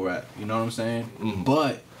ain't mumble rap. You know what I'm saying? Mm-hmm.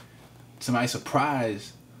 But to my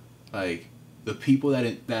surprise, like the people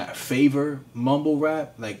that favor mumble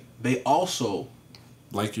rap, like they also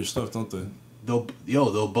like your stuff, don't they?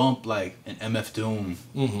 They'll bump like an MF Doom.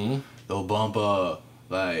 Mm-hmm. They'll bump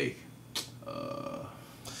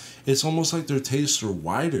it's almost like their tastes are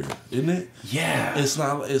wider, isn't it? Yeah. It's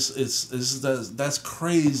not. That's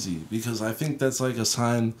crazy, because I think that's like a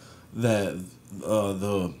sign that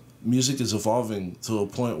the music is evolving to a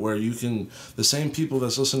point where you can, the same people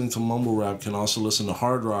that's listening to mumble rap can also listen to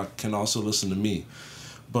hard rock, can also listen to me,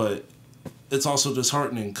 but it's also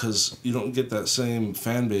disheartening because you don't get that same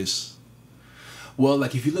fan base. Well,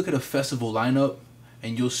 like if you look at a festival lineup,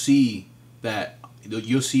 and you'll see a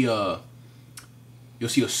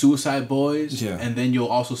Suicide Boys, Yeah. and then you'll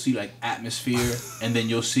also see like Atmosphere, and then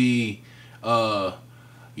you'll see, whoever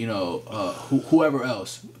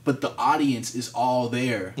else. But the audience is all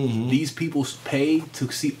there. Mm-hmm. These people pay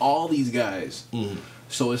to see all these guys. Mm-hmm.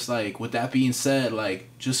 So it's like, with that being said, like,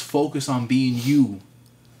 just focus on being you.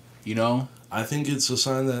 You know? I think it's a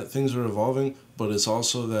sign that things are evolving, but it's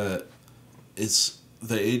also that it's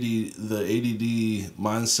the ADD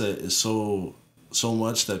mindset is so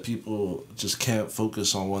much that people just can't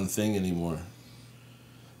focus on one thing anymore.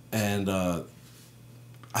 And I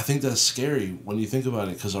think that's scary when you think about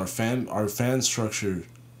it, because our fan structure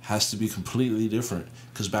has to be completely different.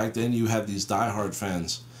 Because back then you had these diehard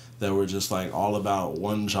fans that were just like all about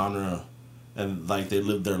one genre, and like they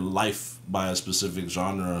lived their life by a specific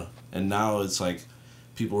genre. And now it's like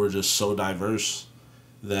people are just so diverse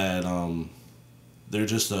that they're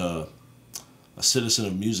just a citizen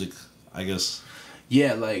of music, I guess.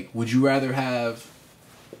 Yeah, like, would you rather have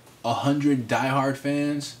 100 diehard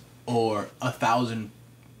fans or 1,000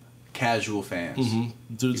 casual fans? Mm-hmm.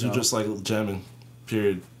 Dudes You who know? just like jamming,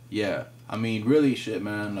 period. Yeah. I mean, really, shit,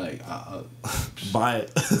 man. Like, Buy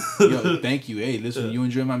it. yo, thank you. Hey, listen, you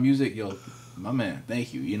enjoy my music? Yo, my man,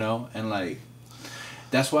 thank you, you know? And, like,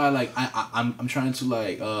 that's why, like, I'm trying to,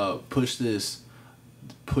 like, push this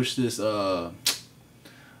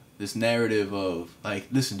this narrative of, like,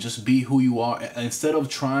 listen, just be who you are. Instead of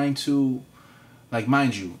trying to, like,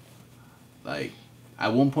 mind you, like,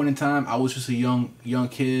 at one point in time, I was just a young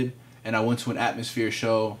kid, and I went to an Atmosphere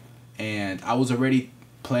show, and I was already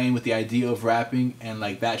playing with the idea of rapping, and,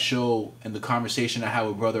 like, that show and the conversation I had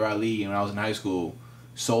with Brother Ali when I was in high school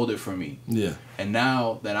sold it for me. Yeah. And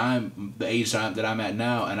now that I'm the age that I'm at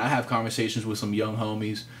now, and I have conversations with some young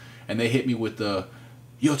homies, and they hit me with the,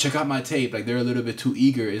 yo, check out my tape. Like, they're a little bit too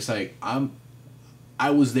eager. It's like, I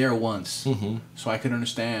was there once, Mm-hmm. so I could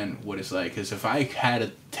understand what it's like. Because if I had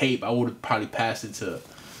a tape, I would have probably passed it to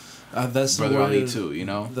That's the Brother way, Ali too, you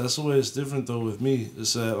know? That's the way it's different though with me.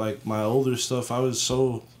 Is that like my older stuff, I was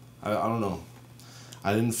so, I don't know,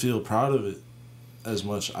 I didn't feel proud of it as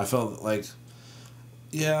much. I felt like,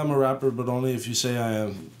 yeah, I'm a rapper, but only if you say I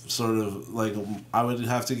am. Sort of like, I would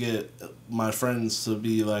have to get my friends to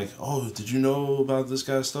be like, oh, did you know about this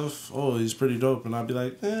guy's stuff? Oh, he's pretty dope. And I'd be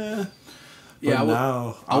like, eh. Yeah,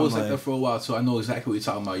 But I was like that for a while, so I know exactly what you're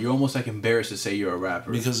talking about. You're almost like embarrassed to say you're a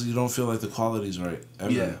rapper. Because you don't feel like the quality's right,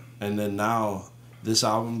 ever. Yeah. And then now, this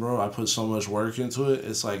album, bro, I put so much work into it.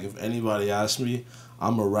 It's like, if anybody asks me,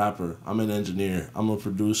 I'm a rapper, I'm an engineer, I'm a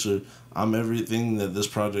producer, I'm everything that this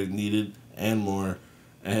project needed and more.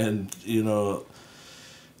 And, you know,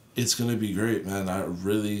 it's gonna be great, man. I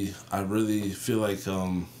really feel like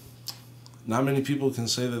not many people can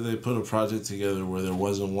say that they put a project together where there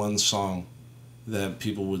wasn't one song that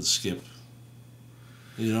people would skip.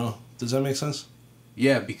 You know? Does that make sense?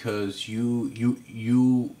 Yeah, because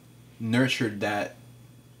you nurtured that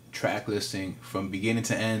track listing from beginning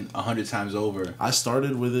to end 100 times over. I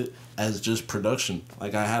started with it as just production.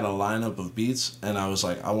 Like, I had a lineup of beats, and I was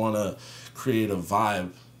like, I want to create a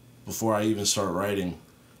vibe before I even start writing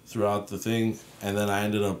throughout the thing, and then I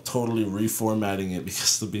ended up totally reformatting it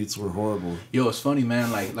because the beats were horrible. Yo, it's funny,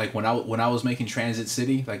 man. Like when I was making Transit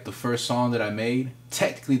City, like the first song that I made,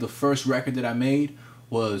 technically the first record that I made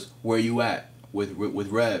was Where You At with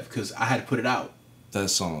Rev, because I had to put it out. That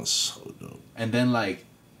song is so dope. And then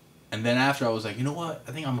after I was like, you know what?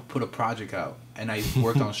 I think I'm gonna put a project out, and I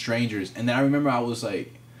worked on Strangers. And then I remember I was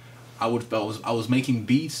like, I was making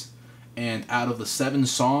beats, and out of the 7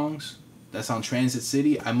 songs that's on Transit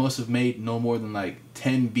City, I must have made no more than like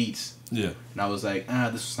 10 beats. Yeah. And I was like,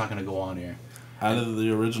 this is not gonna go on here. Out of the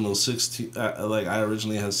original 16, like I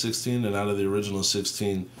originally had 16, and out of the original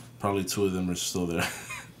 16, probably 2 of them are still there.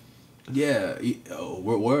 Yeah,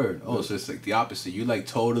 word. Oh, so it's like the opposite. You like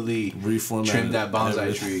totally Reformatted trimmed that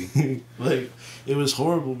bonsai tree. Like, it was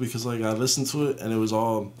horrible because like I listened to it and it was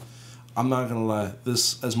all, I'm not gonna lie,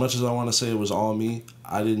 this, as much as I want to say it was all me,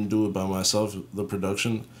 I didn't do it by myself, the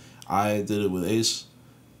production. I did it with Ace.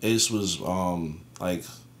 Ace was like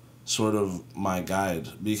sort of my guide,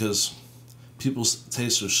 because people's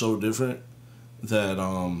tastes are so different that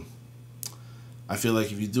I feel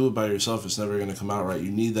like if you do it by yourself, it's never gonna come out right.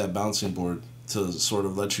 You need that bouncing board to sort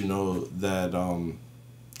of let you know that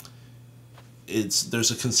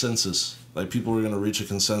there's a consensus. Like, people are gonna reach a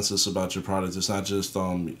consensus about your product. It's not just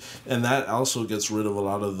and that also gets rid of a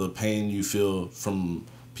lot of the pain you feel from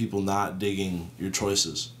people not digging your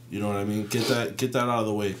choices. You know what I mean? Get that out of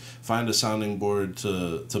the way. Find a sounding board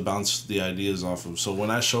to bounce the ideas off of. So when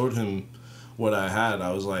I showed him what I had,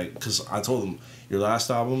 I was like, because I told him, your last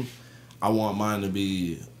album, I want mine to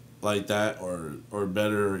be like that or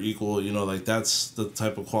better or equal. You know, like, that's the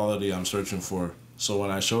type of quality I'm searching for. So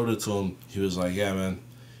when I showed it to him, he was like, yeah, man,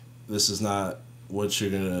 this is not what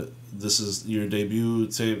you're gonna. This is your debut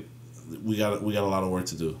tape. We got a lot of work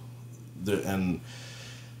to do, and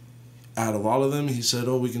out of all of them, he said,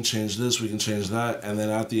 "Oh, we can change this, we can change that." And then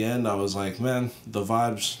at the end, I was like, "Man, the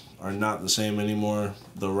vibes are not the same anymore.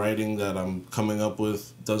 The writing that I'm coming up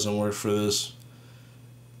with doesn't work for this."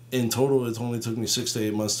 In total, it only took me 6 to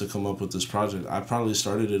 8 months to come up with this project. I probably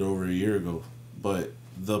started it over a year ago, but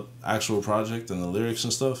the actual project and the lyrics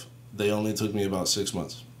and stuff, they only took me about 6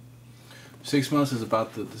 months. 6 months is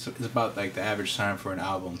about like the average time for an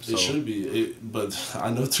album. So. It should be, but I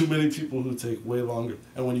know too many people who take way longer.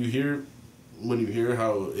 And when you hear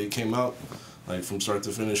how it came out, like from start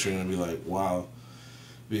to finish, you're gonna be like, wow,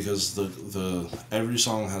 because the every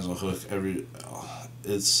song has a hook. Every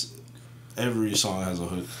song has a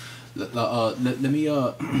hook. Let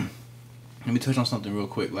me touch on something real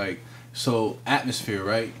quick. Like, so atmosphere,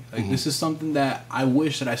 right? Like, this is something that I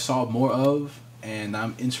wish that I saw more of. And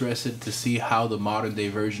I'm interested to see how the modern day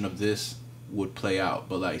version of this would play out.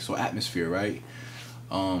 But like, so atmosphere, right?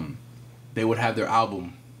 They would have their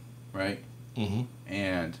album, right? Mm-hmm.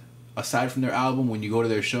 And aside from their album, when you go to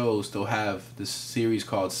their shows, they'll have this series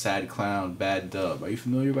called Sad Clown, Bad Dub. Are you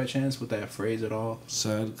familiar by chance with that phrase at all?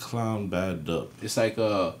 Sad Clown, Bad Dub. It's like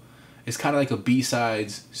it's kind of like a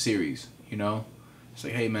B-sides series, you know? It's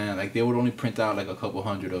like, hey man, like they would only print out like a couple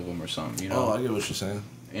hundred of them or something, you know? Oh, I get what you're saying.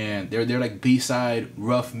 And they're like B-side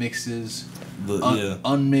rough mixes,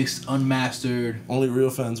 unmixed, unmastered. Only real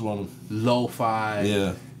fans want them. Lo-fi.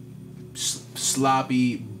 Yeah.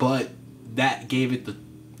 Sloppy, but that gave it the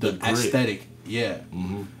aesthetic. Yeah.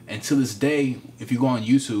 Mm-hmm. And to this day, if you go on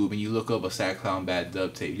YouTube and you look up a Sad Clown Bad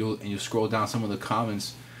Dub tape, you'll scroll down some of the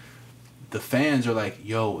comments. The fans are like,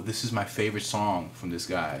 "Yo, this is my favorite song from this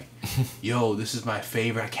guy. Yo, this is my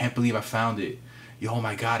favorite. I can't believe I found it. Yo, oh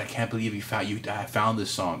my God, I can't believe I found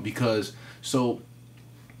this song." Because so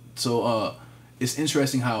it's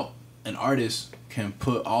interesting how an artist can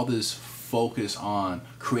put all this focus on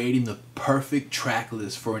creating the perfect track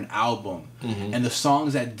list for an album, and the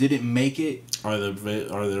songs that didn't make it are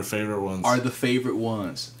their favorite ones. Are the favorite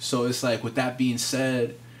ones. So it's like, with that being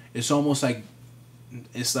said, it's almost like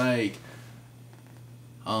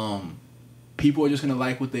people are just gonna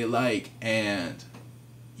like what they like, and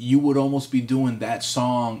you would almost be doing that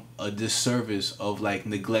song a disservice of like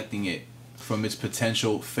neglecting it from its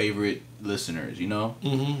potential favorite listeners, you know?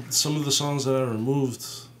 Mm-hmm. Some of the songs that I removed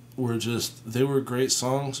they were great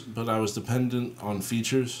songs, but I was dependent on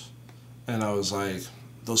features, and I was like,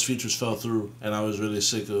 those features fell through, and I was really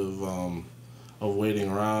sick of waiting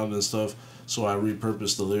around and stuff, so I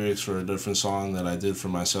repurposed the lyrics for a different song that I did for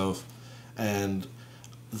myself, and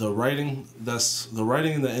the writing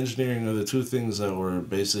and the engineering are the two things that were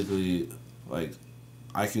basically, like,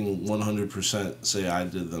 I can 100% say I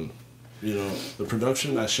did them. You know, the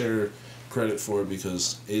production I share credit for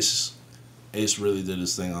because Ace really did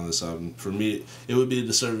his thing on this album. For me, it would be a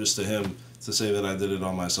disservice to him to say that I did it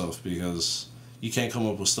all myself, because you can't come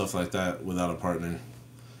up with stuff like that without a partner.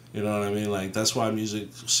 You know what I mean? Like, that's why music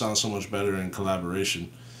sounds so much better in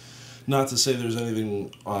collaboration. Not to say there's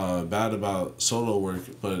anything bad about solo work,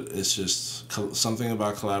 but it's just something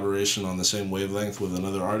about collaboration on the same wavelength with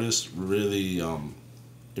another artist really,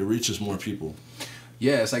 it reaches more people.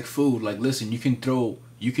 Yeah, it's like food. Like, listen, you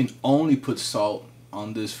can only put salt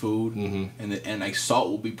on this food, and like salt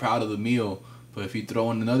will be proud of the meal. But if you throw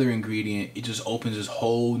in another ingredient, it just opens this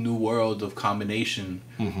whole new world of combination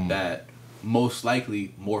that most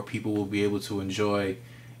likely more people will be able to enjoy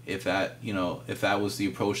if that was the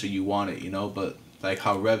approach that you wanted, you know. But like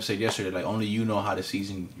how Rev said yesterday, like, only you know how to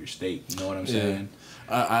season your steak. You know what I'm saying?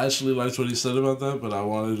 I actually liked what he said about that, but I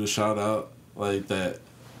wanted to shout out like that.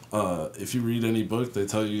 If you read any book, they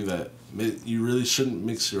tell you that you really shouldn't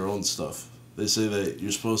mix your own stuff. They say that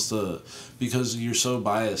you're supposed to, because you're so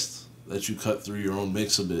biased that you cut through your own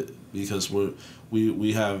mix a bit, because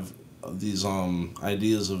we have these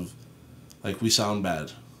ideas of, like, we sound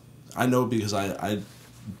bad. I know, because I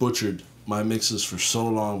butchered my mixes for so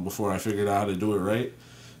long before I figured out how to do it right,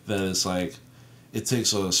 that it's like, it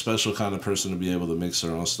takes a special kind of person to be able to mix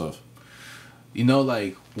their own stuff. You know,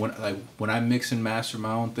 like when I mix and master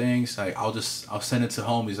my own things, like I'll send it to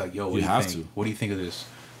homies like, yo, what do you have think? to. What do you think of this?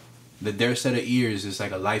 Their set of ears is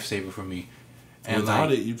like a lifesaver for me. And Without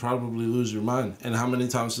like, it, you probably lose your mind. And how many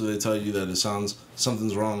times do they tell you that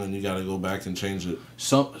something's wrong and you got to go back and change it?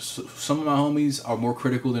 some of my homies are more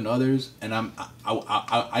critical than others, and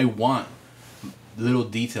I want little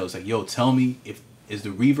details like, yo, tell me if is the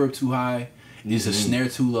reverb too high, is the snare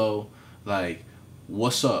too low, like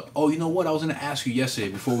what's up? Oh, you know what? I was gonna ask you yesterday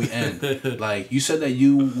before we end. Like you said that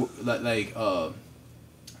you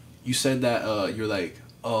you said that you're like,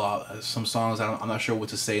 oh, some songs I'm not sure what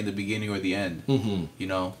to say in the beginning or the end. Mm-hmm. You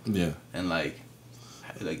know? Yeah. And like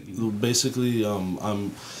basically, a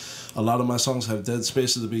lot of my songs have dead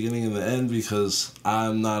space at the beginning and the end because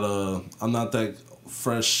I'm not that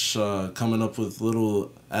fresh coming up with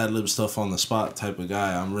little ad-lib stuff on the spot type of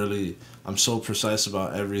guy. I'm so precise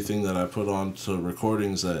about everything that I put on to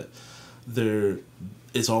recordings that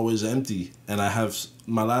it's always empty. And I have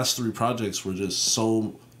my last 3 projects were just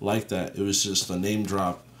so like that. It was just a name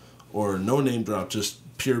drop or no name drop, just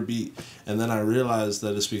pure beat. And then I realized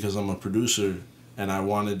that it's because I'm a producer and I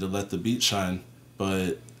wanted to let the beat shine,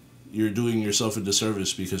 but you're doing yourself a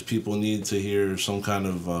disservice because people need to hear some kind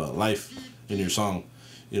of life in your song.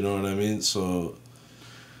 You know what I mean? So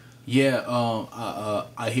yeah,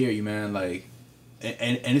 I hear you, man. Like,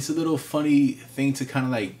 and it's a little funny thing to kind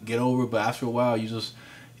of like get over, but after a while,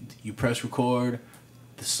 you press record,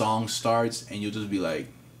 the song starts, and you'll just be like,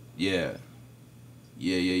 yeah.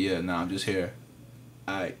 Nah, I'm just here.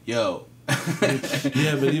 Alright, yo.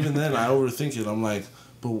 yeah, but even then, I overthink it. I'm like,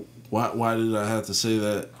 but why did I have to say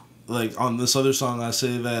that? Like on this other song, I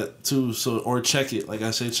say that too. So or check it. Like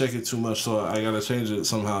I say check it too much, so I gotta change it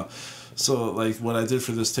somehow. So like what I did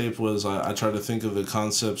for this tape was I tried to think of the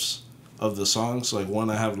concepts of the songs. Like one,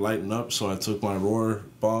 I have lighten up, so I took my roar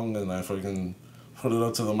bong and I fucking put it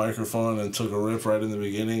up to the microphone and took a rip right in the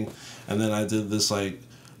beginning, and then I did this like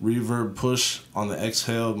reverb push on the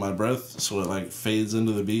exhale of my breath, so it like fades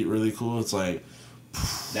into the beat really cool. It's like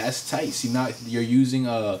that's tight. See, now you're using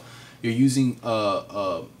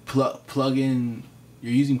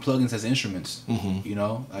plugins as instruments. Mm-hmm. You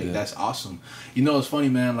know, like that's awesome. You know, it's funny,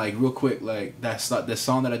 man. Like real quick, like that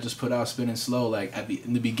song that I just put out, Spinning Slow. Like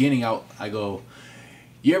in the beginning, I go,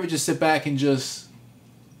 you ever just sit back and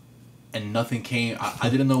nothing came. I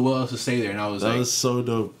didn't know what else to say there, and I was that like, was so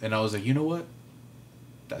dope. And I was like, you know what?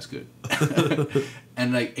 That's good.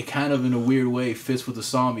 And like it kind of in a weird way fits with the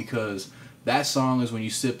song because that song is when you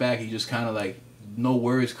sit back and you just kind of like no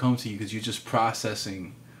words come to you because you're just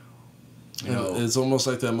processing. You know, it's almost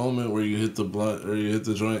like that moment where you hit the blunt or you hit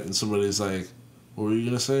the joint and somebody's like, "What were you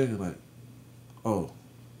gonna say?" You're like, "Oh."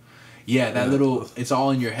 Yeah, that little. It's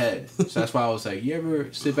all in your head. So that's why I was like, you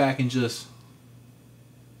ever sit back and just.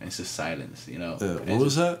 And it's just silence, you know. Yeah. What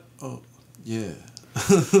was that? Oh, yeah.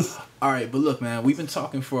 All right, but look, man, we've been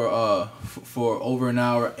talking for over an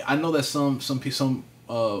hour. I know that some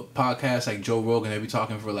podcasts like Joe Rogan, they be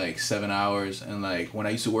talking for like 7 hours, and like when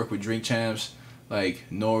I used to work with Drink Champs, like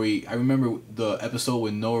Nori, I remember the episode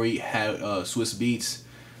when Nori had Swiss Beats,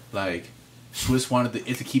 like Swiss wanted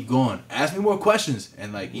it to keep going. Ask me more questions,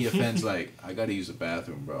 and like EFN's like, I gotta use the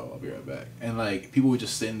bathroom, bro. I'll be right back. And like people were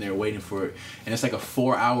just sitting there waiting for it, and it's like a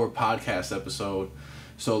 4-hour podcast episode,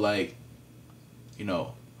 so like. You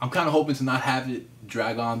know, I'm kind of hoping to not have it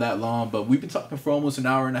drag on that long, but we've been talking for almost an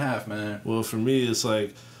hour and a half, man. Well, for me, it's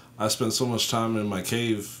like I spend so much time in my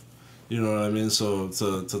cave, you know what I mean? So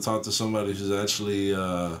to talk to somebody who's actually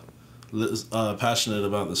passionate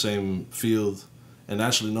about the same field and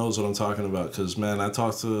actually knows what I'm talking about, because, man, I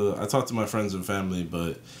talk to my friends and family,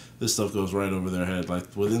 but this stuff goes right over their head.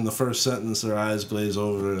 Like, within the first sentence, their eyes glaze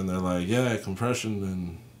over, and they're like, yeah, compression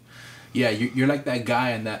and... Yeah, you're like that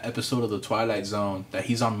guy in that episode of The Twilight Zone that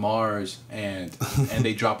he's on Mars and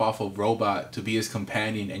they drop off a robot to be his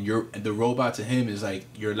companion, and the robot to him is like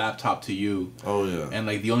your laptop to you. Oh yeah. And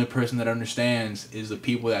like the only person that understands is the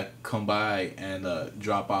people that come by and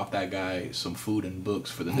drop off that guy some food and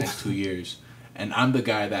books for the next 2 years. And I'm the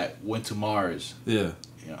guy that went to Mars. Yeah.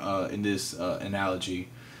 In this analogy.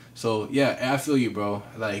 So yeah, I feel you, bro.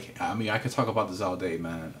 Like I mean, I could talk about this all day,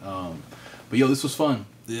 man. But yo, this was fun.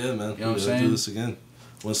 Yeah, man. You know what I'm We're saying? gonna do this again.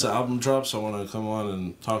 Once the album drops, I want to come on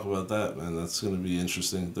and talk about that, man. That's gonna be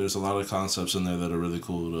interesting. There's a lot of concepts in there that are really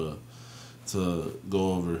cool to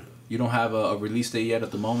go over. You don't have a release date yet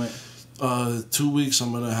at the moment? 2 weeks.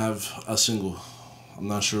 I'm gonna have a single. I'm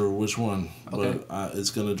not sure which one, Okay. but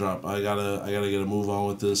it's gonna drop. I gotta get a move on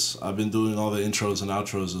with this. I've been doing all the intros and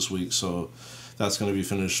outros this week, so that's gonna be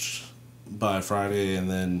finished by Friday, and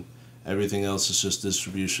then everything else is just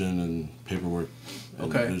distribution and paperwork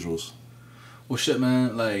and Okay. visuals. Well, shit,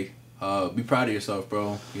 man. Like, be proud of yourself,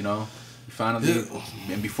 bro. You know, you finally,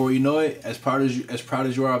 and before you know it, as proud as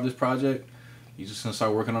you are of this project, you're just gonna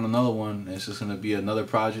start working on another one. And it's just gonna be another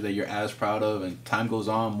project that you're as proud of. And time goes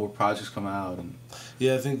on, more projects come out. And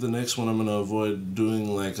yeah, I think the next one I'm gonna avoid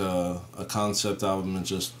doing like a concept album and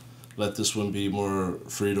just let this one be more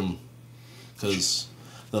freedom, because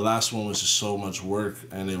the last one was just so much work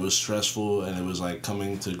and it was stressful and it was like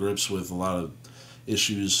coming to grips with a lot of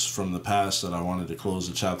issues from the past that I wanted to close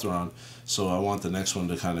the chapter on. So I want the next one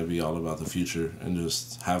to kind of be all about the future and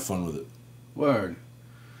just have fun with it. Word.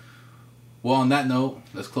 Well, on that note,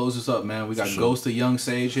 let's close this up, man. We got Ghost of Young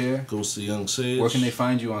Sage here. Ghost of Young Sage. Where can they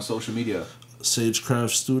find you on social media?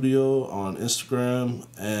 Sagecraft Studio on Instagram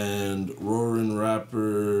and Roaring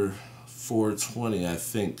Rapper 420, I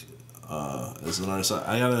think, as an artist.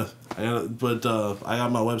 I got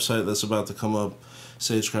my website that's about to come up,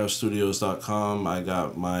 sagecraftstudios.com. I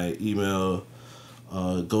got my email,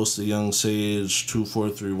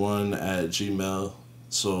 ghostofyoungsage2431@gmail.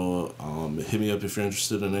 So hit me up if you're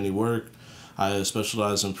interested in any work. I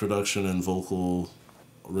specialize in production and vocal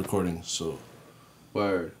recording. So.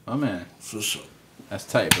 Word. Oh, man. For sure. That's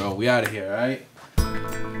tight, bro. We out of here, all right?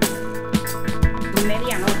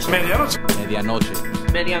 Medianoche. Medianoche.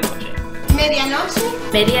 Medianoche. Medianoche.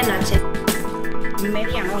 Medianoche.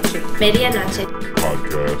 Medianoche. Medianoche.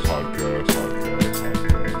 Podcast.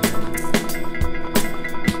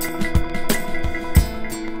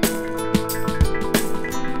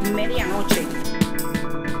 Medianoche.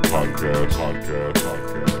 Podcast.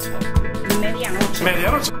 Medianoche.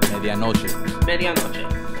 Medianoche. Medianoche. Medianoche.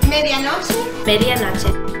 Medianoche.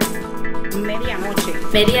 Medianoche. Medianoche.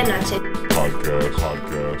 Medianoche.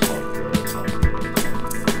 Podcast.